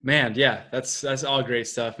 100%. Man, yeah, that's all great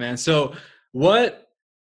stuff, man. So what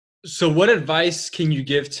advice can you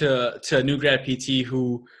give to a new grad PT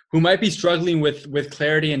who might be struggling with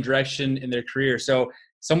clarity and direction in their career? So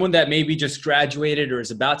someone that maybe just graduated or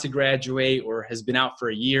is about to graduate or has been out for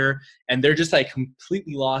a year and they're just like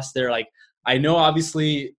completely lost. They're like, I know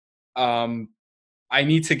obviously I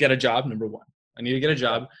need to get a job, number one. I need to get a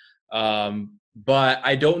job. But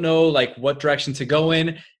I don't know like what direction to go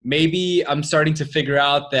in. Maybe I'm starting to figure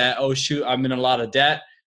out that, oh shoot, I'm in a lot of debt.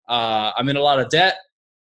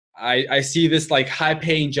 I see this like high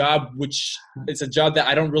paying job, which is a job that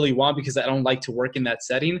I don't really want because I don't like to work in that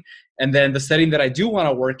setting. And then the setting that I do want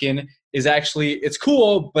to work in is actually, it's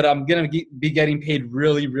cool, but I'm going to be getting paid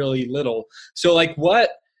really, really little. So like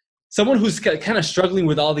someone who's kind of struggling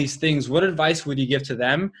with all these things, what advice would you give to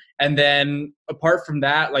them? And then apart from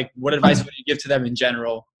that, like what advice would you give to them in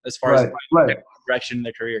general as far as direction in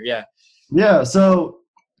their career? Yeah. Yeah. So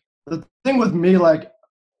the thing with me, like,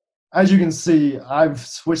 as you can see, I've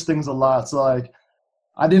switched things a lot. So like,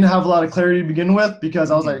 I didn't have a lot of clarity to begin with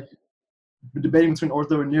because I was like debating between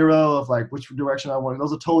ortho and neuro of like which direction I wanted.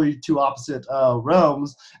 Those are totally two opposite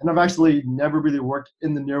realms. And I've actually never really worked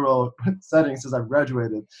in the neuro setting since I've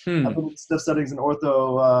graduated. I've been in stiff settings in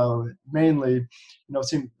ortho mainly,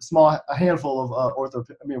 seen a handful of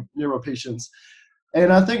neuro patients.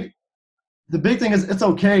 And I think the big thing is it's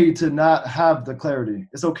okay to not have the clarity.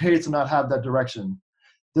 It's okay to not have that direction.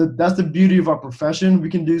 That's the beauty of our profession. We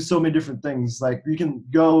can do so many different things. Like we can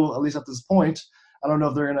go, at least at this point, I don't know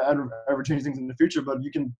if they're going to ever change things in the future, but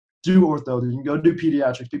you can do ortho, you can go do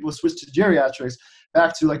pediatrics. People switch to geriatrics,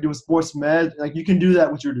 back to like doing sports med. Like you can do that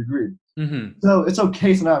with your degree. Mm-hmm. So it's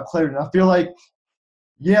okay to not have clarity. And I feel like,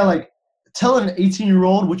 like telling an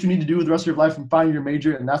 18-year-old what you need to do with the rest of your life and find your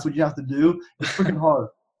major and that's what you have to do is freaking hard.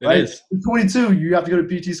 Right? It is. At 22, you have to go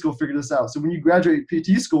to PT school, figure this out. So when you graduate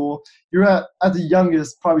PT school, you're at the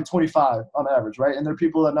youngest, probably 25 on average, right? And there are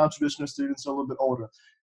people that non-traditional students are a little bit older.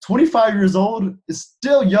 25 years old is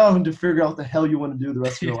still young to figure out what the hell you want to do the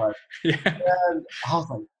rest of your life. Yeah. And I was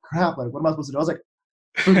like, crap, like, what am I supposed to do? I was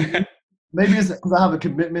like, maybe it's because I have a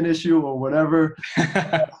commitment issue or whatever.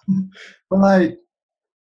 But like,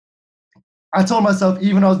 I told myself,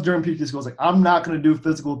 even when I was during PT school, I was like, I'm not going to do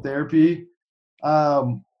physical therapy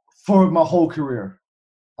for my whole career.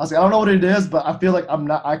 I was like, I don't know what it is, but I feel like I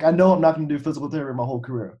know I'm not going to do physical therapy my whole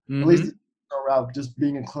career. Mm-hmm. At least around just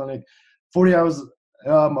being in clinic 40 hours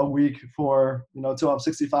a week for, till I'm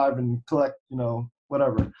 65 and collect,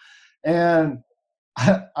 whatever. And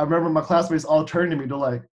I remember my classmates all turning to me. They're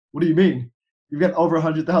like, what do you mean? You've got over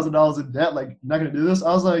 $100,000 in debt. Like, you're not going to do this?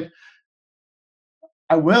 I was like,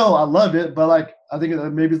 I will. I love it. But like, I think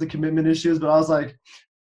maybe it's the commitment issues, but I was like,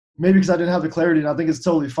 maybe because I didn't have the clarity, and I think it's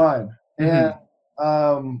totally fine. Mm-hmm. And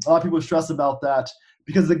a lot of people stress about that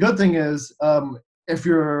because the good thing is if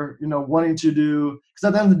you're, wanting to do – because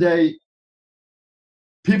at the end of the day,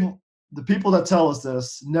 the people that tell us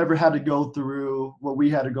this never had to go through what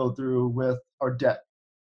we had to go through with our debt,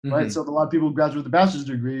 right? Mm-hmm. So a lot of people who graduate with a bachelor's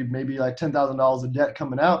degree, maybe like $10,000 in debt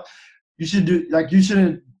coming out. You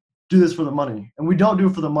shouldn't do this for the money. And we don't do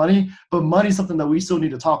it for the money, but money is something that we still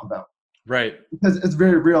need to talk about. Right. Because it's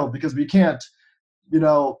very real because we can't,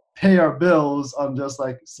 pay our bills on just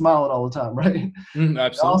like smiling all the time, right?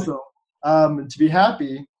 Absolutely. Also, to be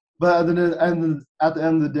happy, but at the end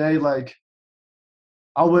of the day, like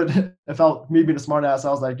I would, me being a smart ass,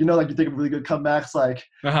 I was like, like you think of really good comebacks, like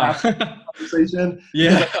after the conversation.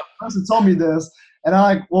 Yeah. Like, the person told me this, and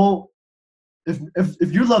I'm like, well,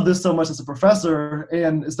 if you love this so much as a professor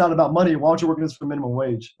and it's not about money, why don't you work this for minimum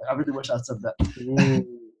wage? I really wish I said that.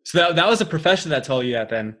 So that was a professor that told you that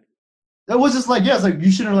then? It was just like, it's like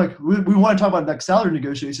you shouldn't like, we want to talk about like salary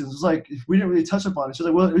negotiations. It's like, we didn't really touch upon it. She's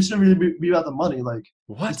like, well, it shouldn't really be about the money. Like,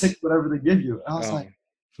 what? Just take whatever they give you. And I was like,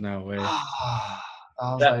 no way. I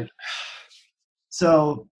was like,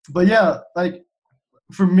 so, but yeah, like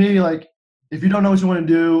for me, like if you don't know what you want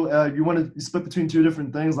to do, you want to split between two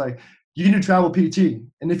different things, like you can do travel PT.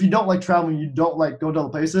 And if you don't like traveling, you don't like going to other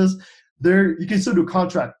places, there you can still do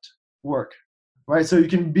contract work, right? So you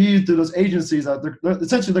can be through those agencies out there.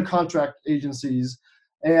 Essentially, they're contract agencies,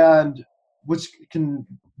 and which can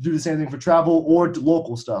do the same thing for travel or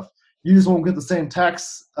local stuff. You just won't get the same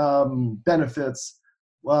tax benefits,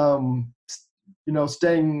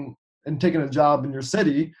 staying and taking a job in your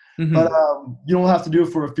city, but you don't have to do it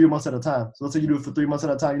for a few months at a time. So let's say you do it for 3 months at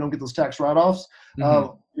a time, you don't get those tax write-offs,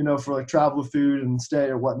 for like travel, food, and stay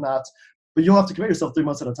or whatnot. But you'll have to commit yourself 3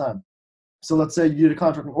 months at a time. So let's say you did a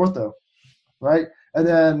contract with ortho, right? And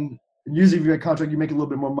then usually if you get a contract, you make a little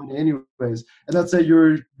bit more money anyways. And let's say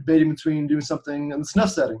you're debating between doing something in the SNF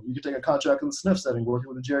setting. You could take a contract in the SNF setting, working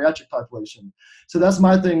with a geriatric population. So that's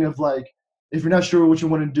my thing of like, if you're not sure what you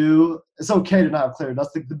want to do, it's okay to not have clarity.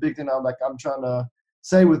 That's the big thing I'm trying to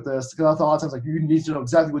say with this, because I thought a lot of times like you need to know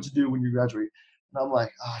exactly what to do when you graduate. And I'm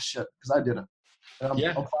like, oh shit, because I didn't. And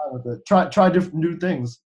I'm fine with it. Try different new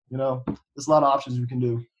things. There's a lot of options you can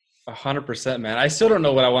do. 100%, man. I still don't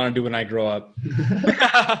know what I want to do when I grow up.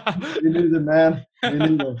 Me neither, man. Me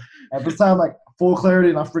neither. At this time, like full clarity,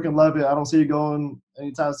 and I freaking love it. I don't see you going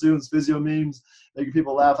anytime soon. It's physio memes, making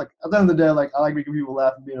people laugh. Like at the end of the day, like I like making people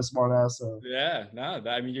laugh and being a smart ass. So yeah, no,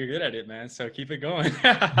 I mean you're good at it, man. So keep it going.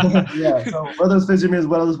 Yeah. So whether it's physio memes,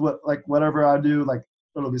 whether it's whatever I do, like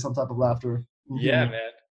it'll be some type of laughter. Yeah,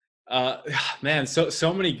 man. Man,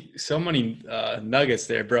 so many nuggets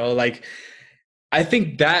there, bro. Like, I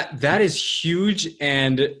think that is huge,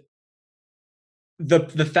 and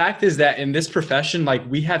the fact is that in this profession, like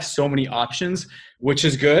we have so many options, which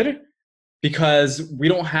is good because we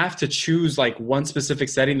don't have to choose like one specific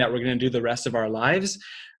setting that we're going to do the rest of our lives.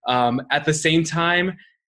 At the same time,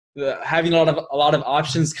 having a lot of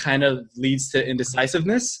options kind of leads to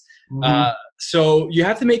indecisiveness. So you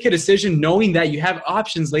have to make a decision knowing that you have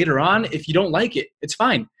options later on. If you don't like it, it's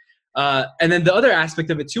fine. And then the other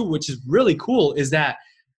aspect of it too, which is really cool, is that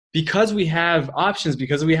because we have options,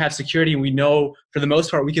 because we have security, and we know for the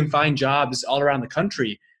most part we can find jobs all around the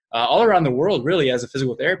country, all around the world, really, as a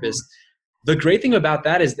physical therapist. The great thing about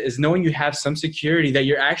that is knowing you have some security, that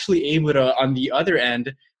you're actually able to, on the other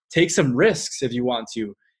end, take some risks if you want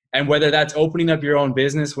to. And whether that's opening up your own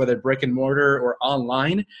business, whether brick and mortar or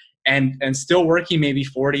online, and still working maybe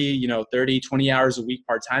 40, 30, 20 hours a week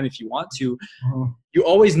part-time if you want to, you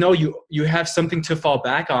always know you have something to fall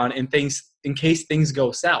back on in case things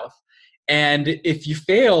go south. And if you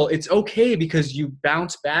fail, it's okay because you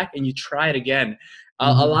bounce back and you try it again.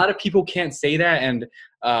 A lot of people can't say that. And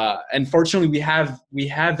unfortunately we have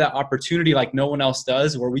that opportunity like no one else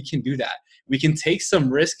does, where we can do that. We can take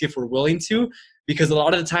some risk if we're willing to, because a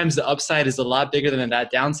lot of the times the upside is a lot bigger than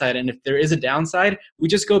that downside. And if there is a downside, we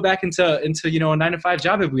just go back into a 9-to-5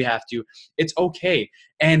 job if we have to. It's okay.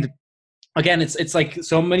 And again, it's like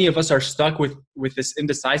so many of us are stuck with this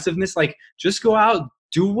indecisiveness. Like, just go out,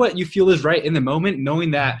 do what you feel is right in the moment,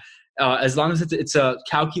 knowing that as long as it's a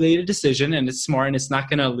calculated decision and it's smart and it's not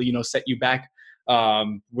going to set you back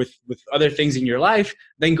with other things in your life,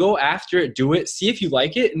 then go after it, do it, see if you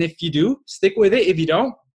like it. And if you do, stick with it. If you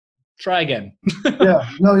don't, try again. Yeah,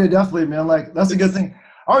 definitely, man. Like, that's a good thing.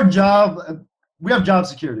 Our job, we have job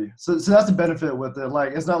security. So that's the benefit with it.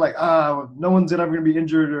 Like, it's not like, no one's ever going to be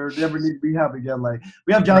injured or they ever need rehab again. Like,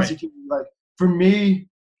 we have job security. Like, for me,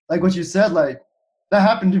 like what you said, like, that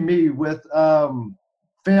happened to me with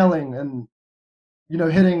failing and,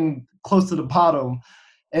 hitting close to the bottom.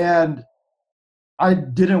 And I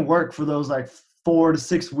didn't work for those, like, 4 to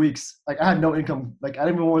 6 weeks. Like, I had no income. Like, I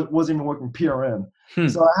wasn't even working PRN.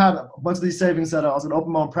 So I had a bunch of these savings that I was going to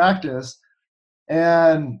open my own practice,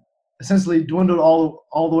 and essentially dwindled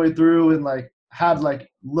all the way through, and like had like a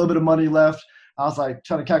little bit of money left. I was like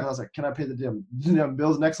trying to calculate. I was like, can I pay the damn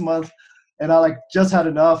bills next month? And I like just had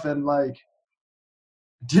enough, and like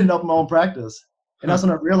didn't open my own practice. And that's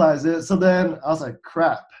when I realized it. So then I was like,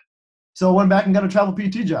 crap. So I went back and got a travel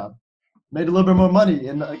PT job. Made a little bit more money,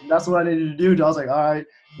 and that's what I needed to do. I was like, all right,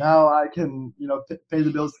 now I can, pay the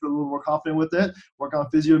bills, feel a little more confident with it, work on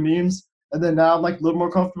physio memes, and then now I'm like a little more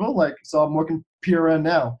comfortable. Like, so I'm working PRN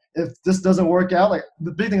now. If this doesn't work out, like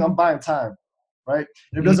the big thing, I'm buying time, right?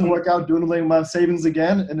 If it doesn't work out, dwindling my savings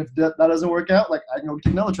again, and if that doesn't work out, like I can go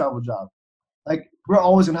take another travel job. Like, we're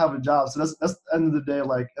always gonna have a job. So that's the end of the day.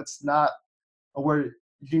 Like, it's not where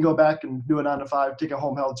you can go back and do a 9-to-5, take a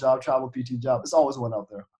home health job, travel PT job. It's always one out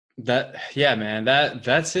there. Man,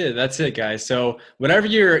 that's it, guys. So whatever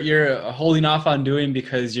you're holding off on doing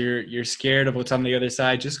because you're scared of what's on the other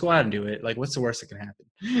side, just go out and do it. Like, what's the worst that can happen?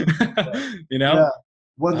 Yeah.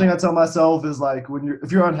 One thing I tell myself is like,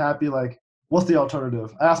 if you're unhappy, like, what's the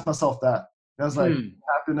alternative? I ask myself that. That's like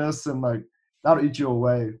happiness, and like that'll eat you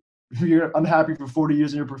away. if you're unhappy for 40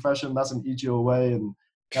 years in your profession, that's gonna eat you away, and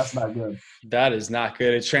that's not good. That is not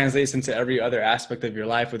good. It translates into every other aspect of your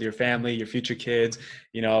life with your family, your future kids,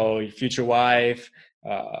 your future wife.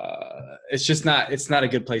 It's not a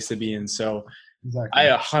good place to be in. So Exactly.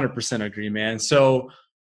 I 100% agree, man. So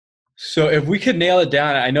if we could nail it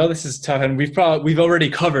down, I know this is tough and we've already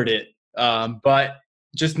covered it. But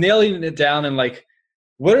just nailing it down and like,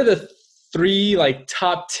 what are the 3 like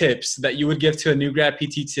top tips that you would give to a new grad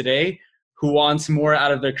PT today who wants more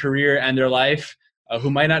out of their career and their life, who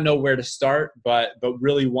might not know where to start, but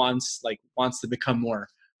really wants to become more?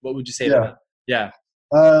 What would you say to them? Yeah.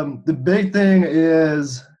 The big thing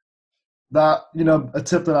is that, a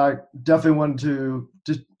tip that I definitely want to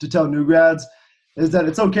tell new grads is that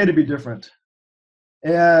it's okay to be different.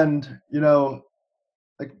 And,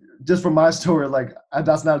 like just from my story, like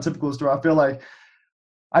that's not a typical story. I feel like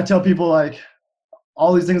I tell people like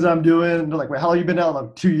all these things that I'm doing, they're like, wait, how long you been out?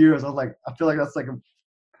 Like 2 years. I was like, I feel like that's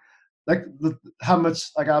how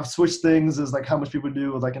much like I've switched things is like how much people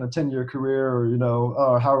do with like in a 10-year career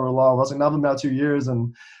or however long. I was like, now I'm out 2 years,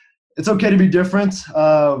 and it's okay to be different.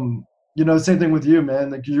 Same thing with you,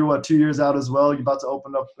 man. Like you're 2 years out as well. You're about to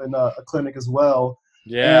open up in a clinic as well.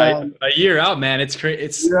 Yeah, a year out, man. It's crazy.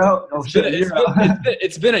 It's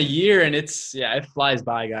been a year, and it flies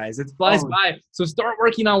by, guys. It flies by. So start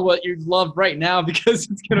working on what you love right now because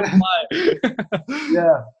it's gonna fly.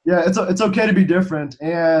 Yeah. It's okay to be different,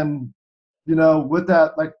 and with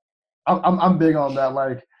that, like I'm big on that.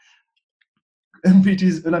 Like in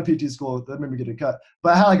PT school, that made me get a cut.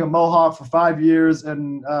 But I had like a mohawk for 5 years,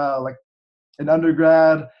 and like in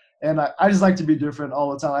undergrad. And I just like to be different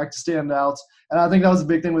all the time. I like to stand out. And I think that was a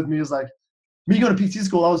big thing with me is like me going to PT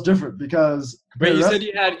school, I was different because – Wait, you said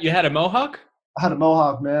you had a mohawk? I had a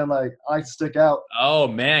mohawk, man. Like I like to stick out. Oh,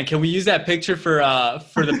 man. Can we use that picture for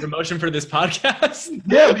the promotion for this podcast?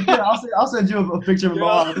 Yeah, we can. I'll send you a picture of a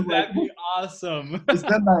mohawk. That'd be awesome. It's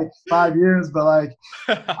been like 5 years, but like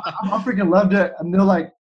I freaking loved it. And they're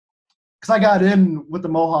like – because I got in with the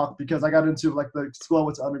mohawk because I got into like the school I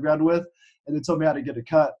went to undergrad with, and they told me how to get a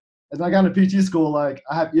cut. And then I got into PT school, like,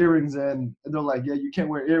 I have earrings in, and they're like, yeah, you can't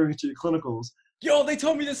wear earrings to your clinicals. Yo, they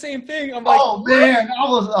told me the same thing. I'm like, oh, man.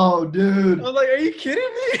 Dude. I was like, are you kidding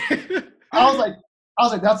me? I was like,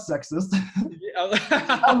 that's sexist.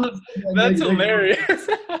 That's hilarious.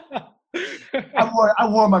 I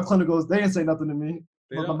wore my clinicals. They didn't say nothing to me.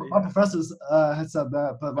 My professors had said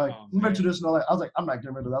that, but like, very traditional. Like, I was like, I'm not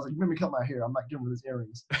getting rid of that. I was like, you made me cut my hair. I'm not getting rid of these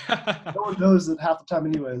earrings. No one knows it half the time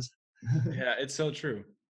anyways. Yeah, it's so true.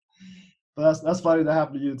 But that's funny that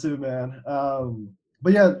happened to you too, man.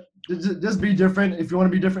 But yeah, just be different. If you want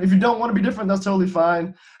to be different, if you don't want to be different, that's totally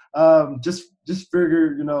fine. Just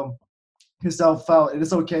figure, yourself out, and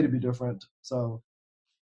it's okay to be different. So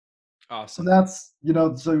awesome. So that's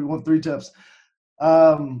so you want 3 tips.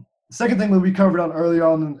 Second thing that we covered on earlier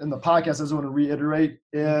on in the podcast, I just want to reiterate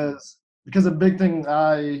is because a big thing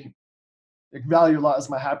I value a lot is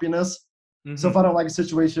my happiness. Mm-hmm. So if I don't like a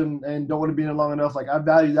situation and don't want to be in it long enough, like I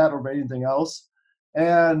value that over anything else.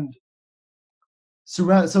 And so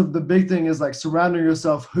the big thing is like surrounding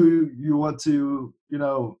yourself who you want to,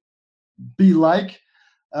 be like,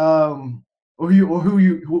 if you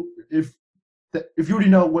already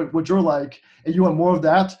know what you're like and you want more of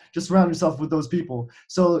that, just surround yourself with those people.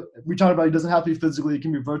 So we talked about it doesn't have to be physically, it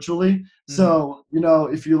can be virtually. Mm-hmm. So,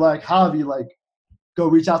 if you like Javi, like go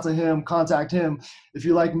reach out to him, contact him. If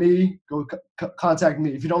you like me, go contact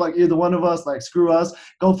me. If you don't like either one of us, like screw us,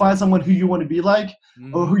 go find someone who you want to be like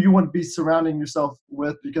or who you want to be surrounding yourself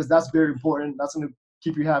with, because that's very important. That's going to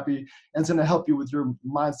keep you happy, and it's going to help you with your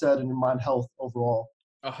mindset and your mind health overall.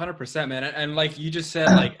 100%, man. And like you just said,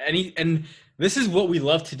 and this is what we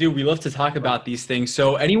love to do. We love to talk about these things.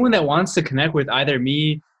 So anyone that wants to connect with either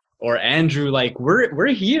me or Andrew, like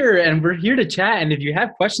we're here and we're here to chat. And if you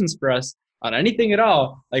have questions for us on anything at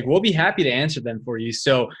all, like we'll be happy to answer them for you.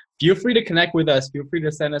 So feel free to connect with us. Feel free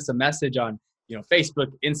to send us a message on,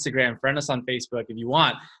 Facebook, Instagram, friend us on Facebook if you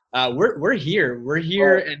want. We're here. We're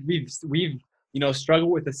here, and we've struggled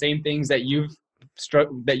with the same things that you're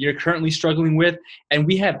currently struggling with, and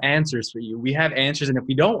we have answers for you. We have answers, and if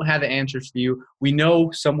we don't have the answers for you, we know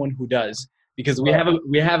someone who does, because we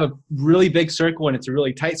have a really big circle, and it's a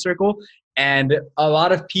really tight circle, and a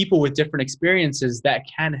lot of people with different experiences that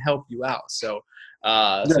can help you out. So,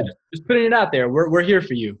 so just putting it out there, we're here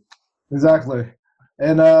for you. Exactly.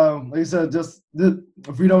 And like you said, just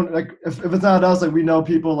if we don't if it's not us, like we know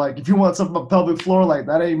people. Like if you want something about pelvic floor, like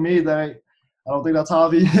that ain't me. I don't think that's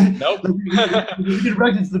Javi. Nope. You can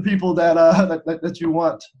direct it to the people that you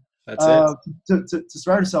want. That's it. To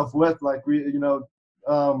surround yourself with. Like it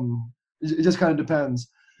just kind of depends.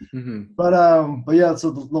 But yeah,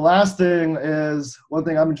 so the last thing is one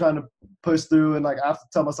thing I've been trying to push through, and like I have to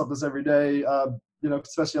tell myself this every day,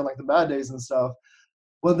 especially on like the bad days and stuff.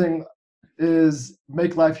 One thing is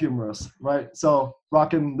make life humorous, right? So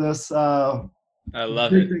rocking this I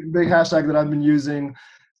love big, it. big hashtag that I've been using,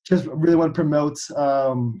 just really want to promote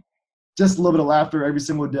just a little bit of laughter every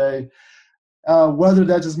single day. Whether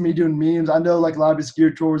that's just me doing memes, I know like a lot of it's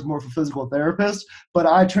geared towards more for physical therapists, but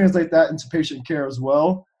I translate that into patient care as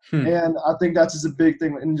well. And I think that's just a big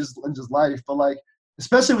thing in just life. But like,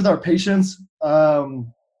 especially with our patients,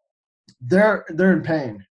 they're in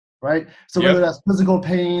pain, right? So whether that's physical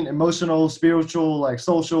pain, emotional, spiritual, like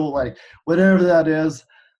social, like whatever that is,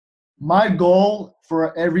 my goal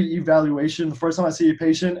for every evaluation, the first time I see a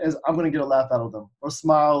patient, is I'm going to get a laugh out of them, or a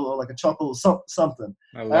smile, or like a chuckle, something.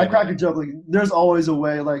 I crack a joke. Like, there's always a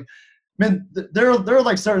way. Like, man, there are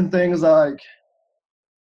like certain things that, like,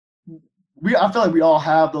 I feel like we all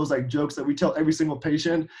have those like jokes that we tell every single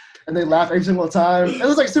patient, and they laugh every single time. And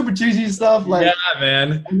it's like super cheesy stuff. Like, yeah,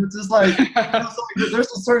 man. And it's just like, there's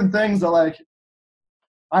just certain things that like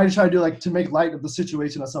I try to do, like, to make light of the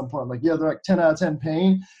situation at some point. Like, yeah, they're like 10 out of 10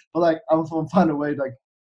 pain, but like I'm find a way like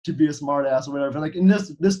to be a smart ass or whatever. Like, and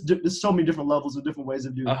this so many different levels of different ways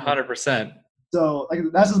of doing it. 100%. So like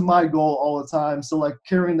that's just my goal all the time. So like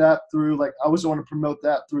carrying that through, like I always want to promote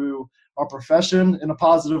that through our profession in a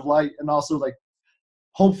positive light, and also like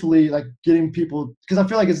hopefully like getting people, because I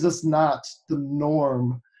feel like it's just not the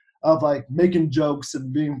norm of like making jokes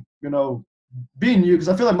and being you, because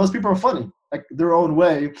I feel like most people are funny like their own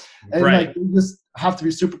way, and like we just have to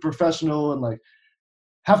be super professional and like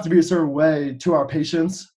have to be a certain way to our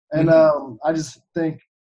patients. And I just think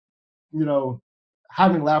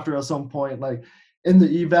having laughter at some point, like in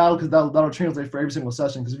the eval, because that'll translate for every single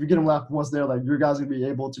session. Because if you get them laughing once there, like your guys are gonna be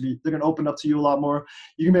able to they're gonna open up to you a lot more.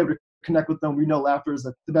 You can be able to connect with them. We know laughter is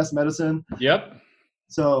like the best medicine. Yep.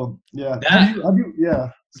 So yeah.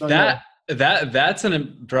 So,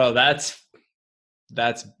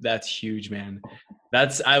 that's huge, man.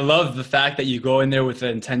 I love the fact that you go in there with the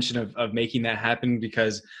intention of making that happen,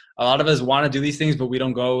 because a lot of us want to do these things, but we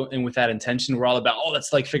don't go in with that intention. We're all about,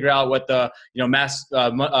 let's like figure out what the mass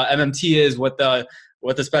MMT is, what the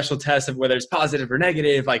special test of whether it's positive or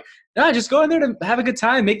negative. Like, no, just go in there to have a good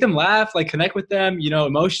time, make them laugh, like connect with them,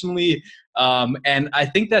 emotionally. And I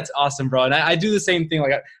think that's awesome, bro. And I do the same thing.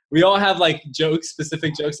 Like we all have like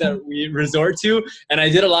specific jokes that we resort to. And I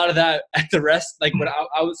did a lot of that at the rest. Like when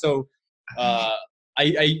I was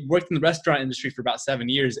I worked in the restaurant industry for about 7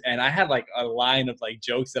 years, and I had like a line of like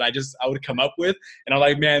jokes that I would come up with, and I'm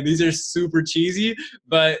like, man, these are super cheesy,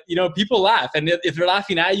 but people laugh, and if they're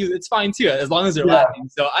laughing at you, it's fine too, as long as they're laughing.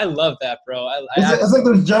 So I love that, bro. It's like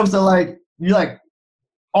those jokes that like you like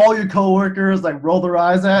all your coworkers like roll their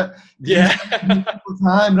eyes at. Yeah. Time,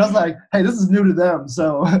 and I was like, hey, this is new to them,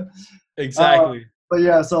 so exactly. But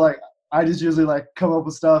yeah, so like I just usually like come up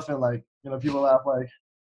with stuff, and like people laugh, like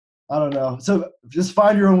I don't know. So just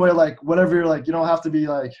find your own way, like whatever you're like. You don't have to be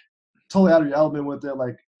like totally out of your element with it.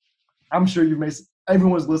 Like I'm sure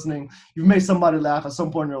everyone's listening. You've made somebody laugh at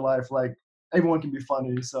some point in your life. Like everyone can be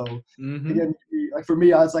funny. So again, like for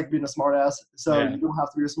me, I just like being a smart ass. So you don't have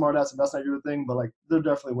to be a smart ass if that's not your thing. But like there are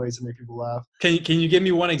definitely ways to make people laugh. Can you give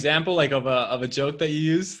me one example like of a joke that you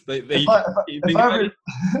use? Like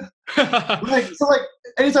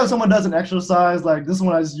anytime someone does an exercise, like this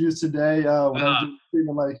one I just used today when I was doing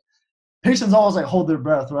treatment, like. Patients always like hold their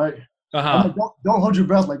breath, right? I'm like, don't hold your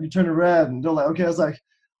breath, like you turn it red, and they're like, okay. I was like,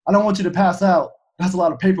 I don't want you to pass out. That's a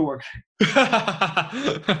lot of paperwork. So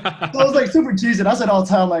it was like super cheesy. And I said all the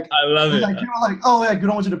time, like, I love it. Like, people are like, oh yeah, you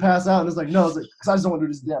don't want you to pass out, and it's like, no, it's like, because I just don't want to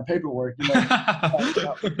do this damn paperwork.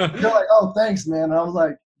 They're like, oh, thanks, man. And I was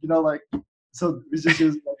like, like, so it's just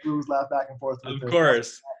like we always laugh back and forth. Of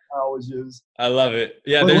course. I always use. I love it.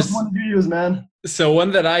 Yeah. Which one do you use, man? So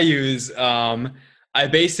one that I use, I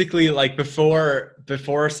basically like before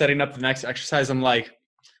setting up the next exercise, I'm like,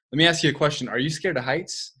 let me ask you a question. Are you scared of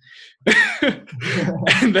heights?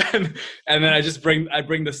 and then I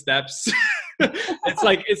bring the steps. it's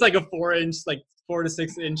like a 4-inch, like 4 to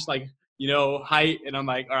 6 inch, like, height. And I'm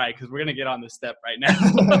like, all right, cause we're going to get on this step right now.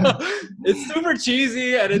 It's super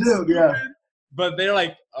cheesy and it's stupid, but they're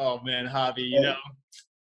like, oh man, Javi,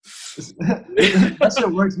 that shit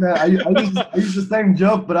works, man. I use the same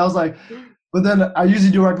joke, but I was like, but then I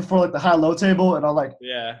usually do right before like the high-low table, and I'll like,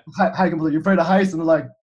 high completely. You're afraid of heights? And they're like,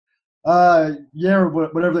 yeah, or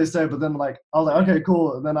whatever they say. But then like, I was like, okay,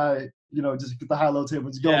 cool. And then I, just get the high-low table,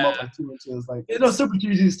 just go them up like 2 inches, like super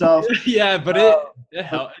cheesy stuff. Yeah, but it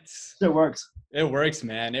helps. It works. It works,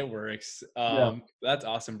 man. It works. That's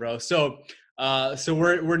awesome, bro. So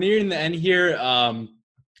we're nearing the end here.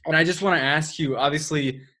 And I just want to ask you,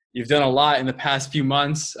 obviously you've done a lot in the past few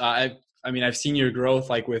months. I've seen your growth,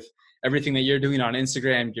 like with everything that you're doing on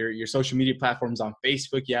Instagram, your social media platforms on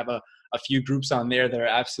Facebook. You have a few groups on there that are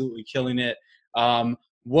absolutely killing it.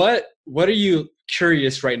 What are you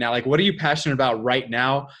curious right now? Like, what are you passionate about right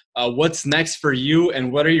now? What's next for you?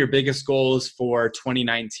 And what are your biggest goals for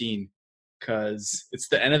 2019? Because it's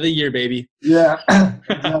the end of the year, baby. Yeah,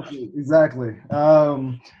 exactly.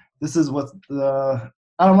 This is what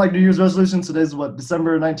I don't like New Year's resolutions. Today's what,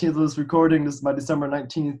 December 19th of this recording. This is my December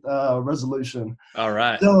 19th resolution. All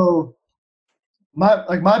right. So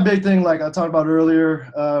my big thing, like I talked about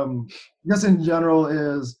earlier, I guess in general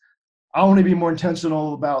is I want to be more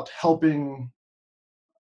intentional about helping,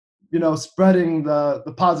 spreading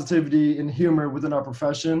the positivity and humor within our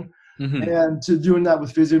profession, and to doing that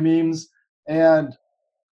with physio memes. And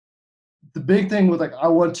the big thing with I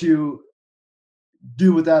want to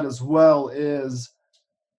do with that as well is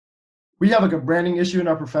we have a branding issue in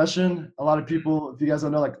our profession. A lot of people, if you guys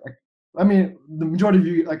don't know, I mean, the majority of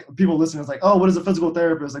you, people listening, is like, oh, what is a physical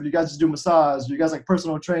therapist? Like, do you guys just do massage? Do you guys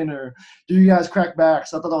personal trainer? Do you guys crack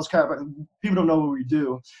backs? I thought that was crap. People don't know what we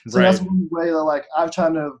do. So Right. that's one way that I'm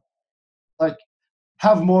trying to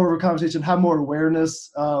have more of a conversation, have more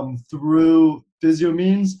awareness through physio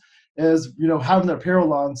means is, having the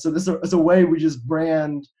apparel on. So this is a way we just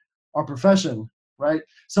brand our profession, right?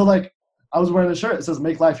 So I was wearing a shirt, it says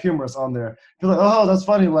 "Make Life Humorous" on there. People are like, oh, that's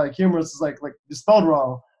funny. Humorous is like you spelled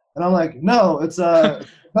wrong. And I'm like, no, it's bone,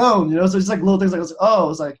 So just little things it's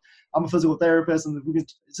like I'm a physical therapist, and we can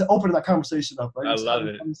open that conversation up, right? I love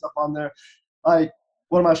it. Stuff on there,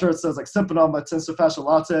 one of my shirts says sipping on my Tensor Fascia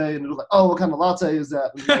latte, and it was like, oh, what kind of latte is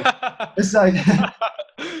that? And it's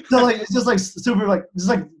so it's just super just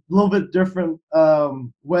a little bit different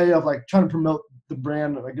way of trying to promote the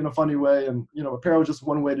brand in a funny way, and apparel is just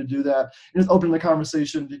one way to do that. And just opening the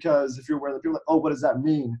conversation, because if you're wearing it, people are like, oh, what does that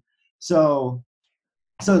mean? So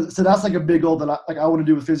that's a big goal that I want to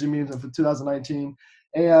do with physio memes for 2019.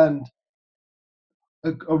 And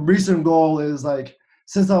a recent goal is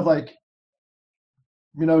since I've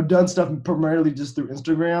done stuff primarily just through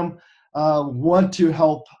Instagram, want to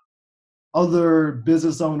help other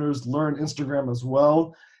business owners learn Instagram as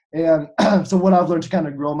well. And so what I've learned to kind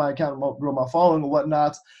of grow my account, grow my following and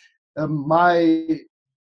whatnot, my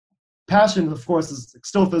passion, of course, is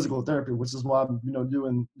still physical therapy, which is why I'm,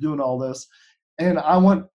 doing all this. And I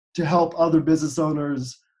want to help other business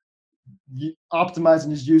owners optimize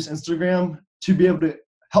and just use Instagram to be able to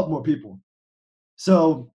help more people.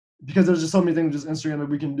 So, because there's just so many things with just Instagram that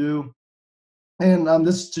we can do. And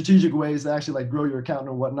there's strategic ways to actually grow your account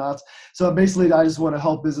and whatnot. So basically, I just want to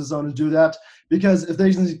help business owners do that, because if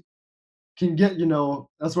they can get,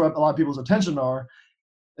 that's where a lot of people's attention are.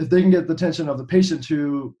 If they can get the attention of the patient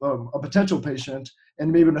to a potential patient,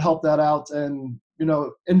 and maybe to help that out, and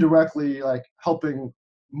indirectly helping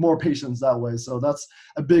more patients that way. So that's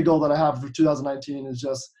a big goal that I have for 2019, is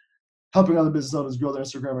just helping other business owners grow their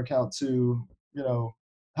Instagram account to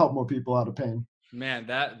help more people out of pain. Man,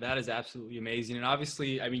 that is absolutely amazing. And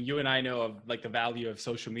obviously, I mean, you and I know of the value of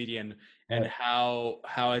social media and how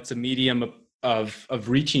it's a medium of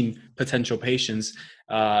reaching potential patients,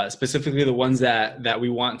 specifically the ones that we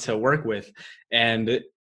want to work with. And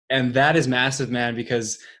that is massive, man,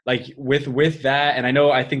 because with that, and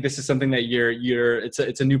I think this is something that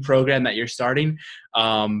it's a new program that you're starting.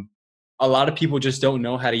 A lot of people just don't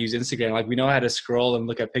know how to use Instagram. We know how to scroll and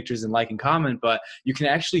look at pictures and and comment, but you can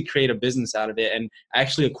actually create a business out of it and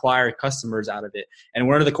actually acquire customers out of it. And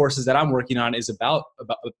one of the courses that I'm working on is about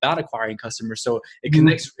acquiring customers. So it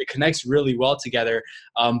connects really well together.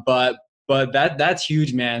 But that's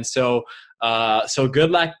huge, man. So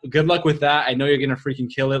good luck with that. I know you're gonna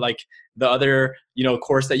freaking kill it. The other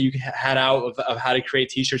course that you had out of how to create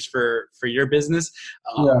t-shirts for your business.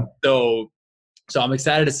 So I'm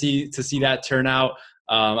excited to see that turn out.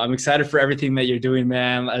 I'm excited for everything that you're doing,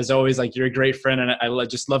 man. As always, you're a great friend, and I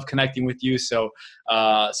just love connecting with you. So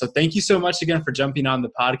thank you so much again for jumping on the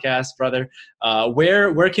podcast, brother.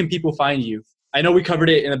 Where can people find you? I know we covered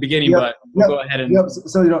it in the beginning, but we'll go ahead and. So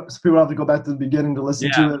so people have to go back to the beginning to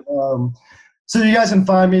listen to it. So you guys can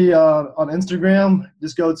find me on Instagram.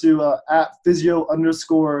 Just go to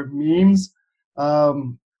 @physio_memes.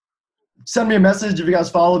 Send me a message if you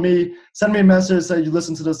guys follow me. Send me a message, say you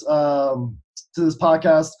listen to this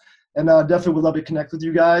podcast, and definitely would love to connect with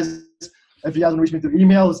you guys. If you guys want to reach me through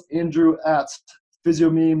email, it's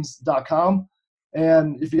andrew@physiomemes.com.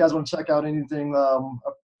 And if you guys want to check out anything,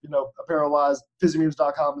 apparel-wise,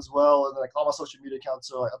 physiomemes.com as well, and all my social media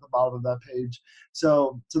accounts are at the bottom of that page.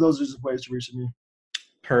 So those are just ways to reach me.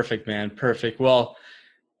 Perfect, man. Perfect. Well,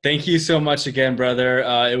 Thank you so much again, brother.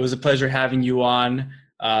 It was a pleasure having you on.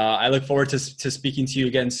 I look forward to speaking to you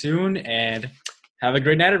again soon, and have a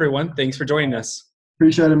great night, everyone. Thanks for joining us.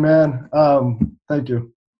 Appreciate it, man. Thank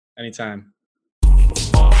you. Anytime.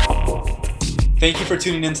 Thank you for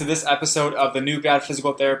tuning into this episode of the New Grad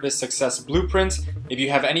Physical Therapist Success Blueprint. If you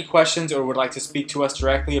have any questions or would like to speak to us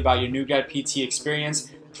directly about your New Grad PT experience,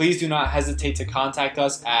 please do not hesitate to contact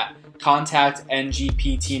us at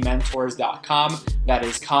contactngptmentors.com. That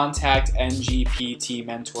is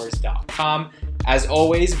contactngptmentors.com. As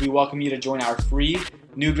always, we welcome you to join our free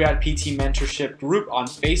New Grad PT Mentorship group on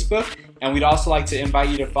Facebook, and we'd also like to invite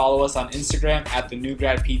you to follow us on Instagram at the New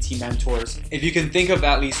Grad PT Mentors. If you can think of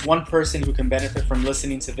at least one person who can benefit from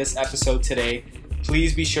listening to this episode today,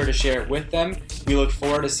 please be sure to share it with them. We look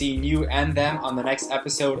forward to seeing you and them on the next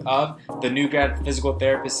episode of the New Grad Physical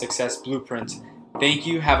Therapist Success Blueprint. Thank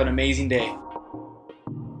you. Have an amazing day.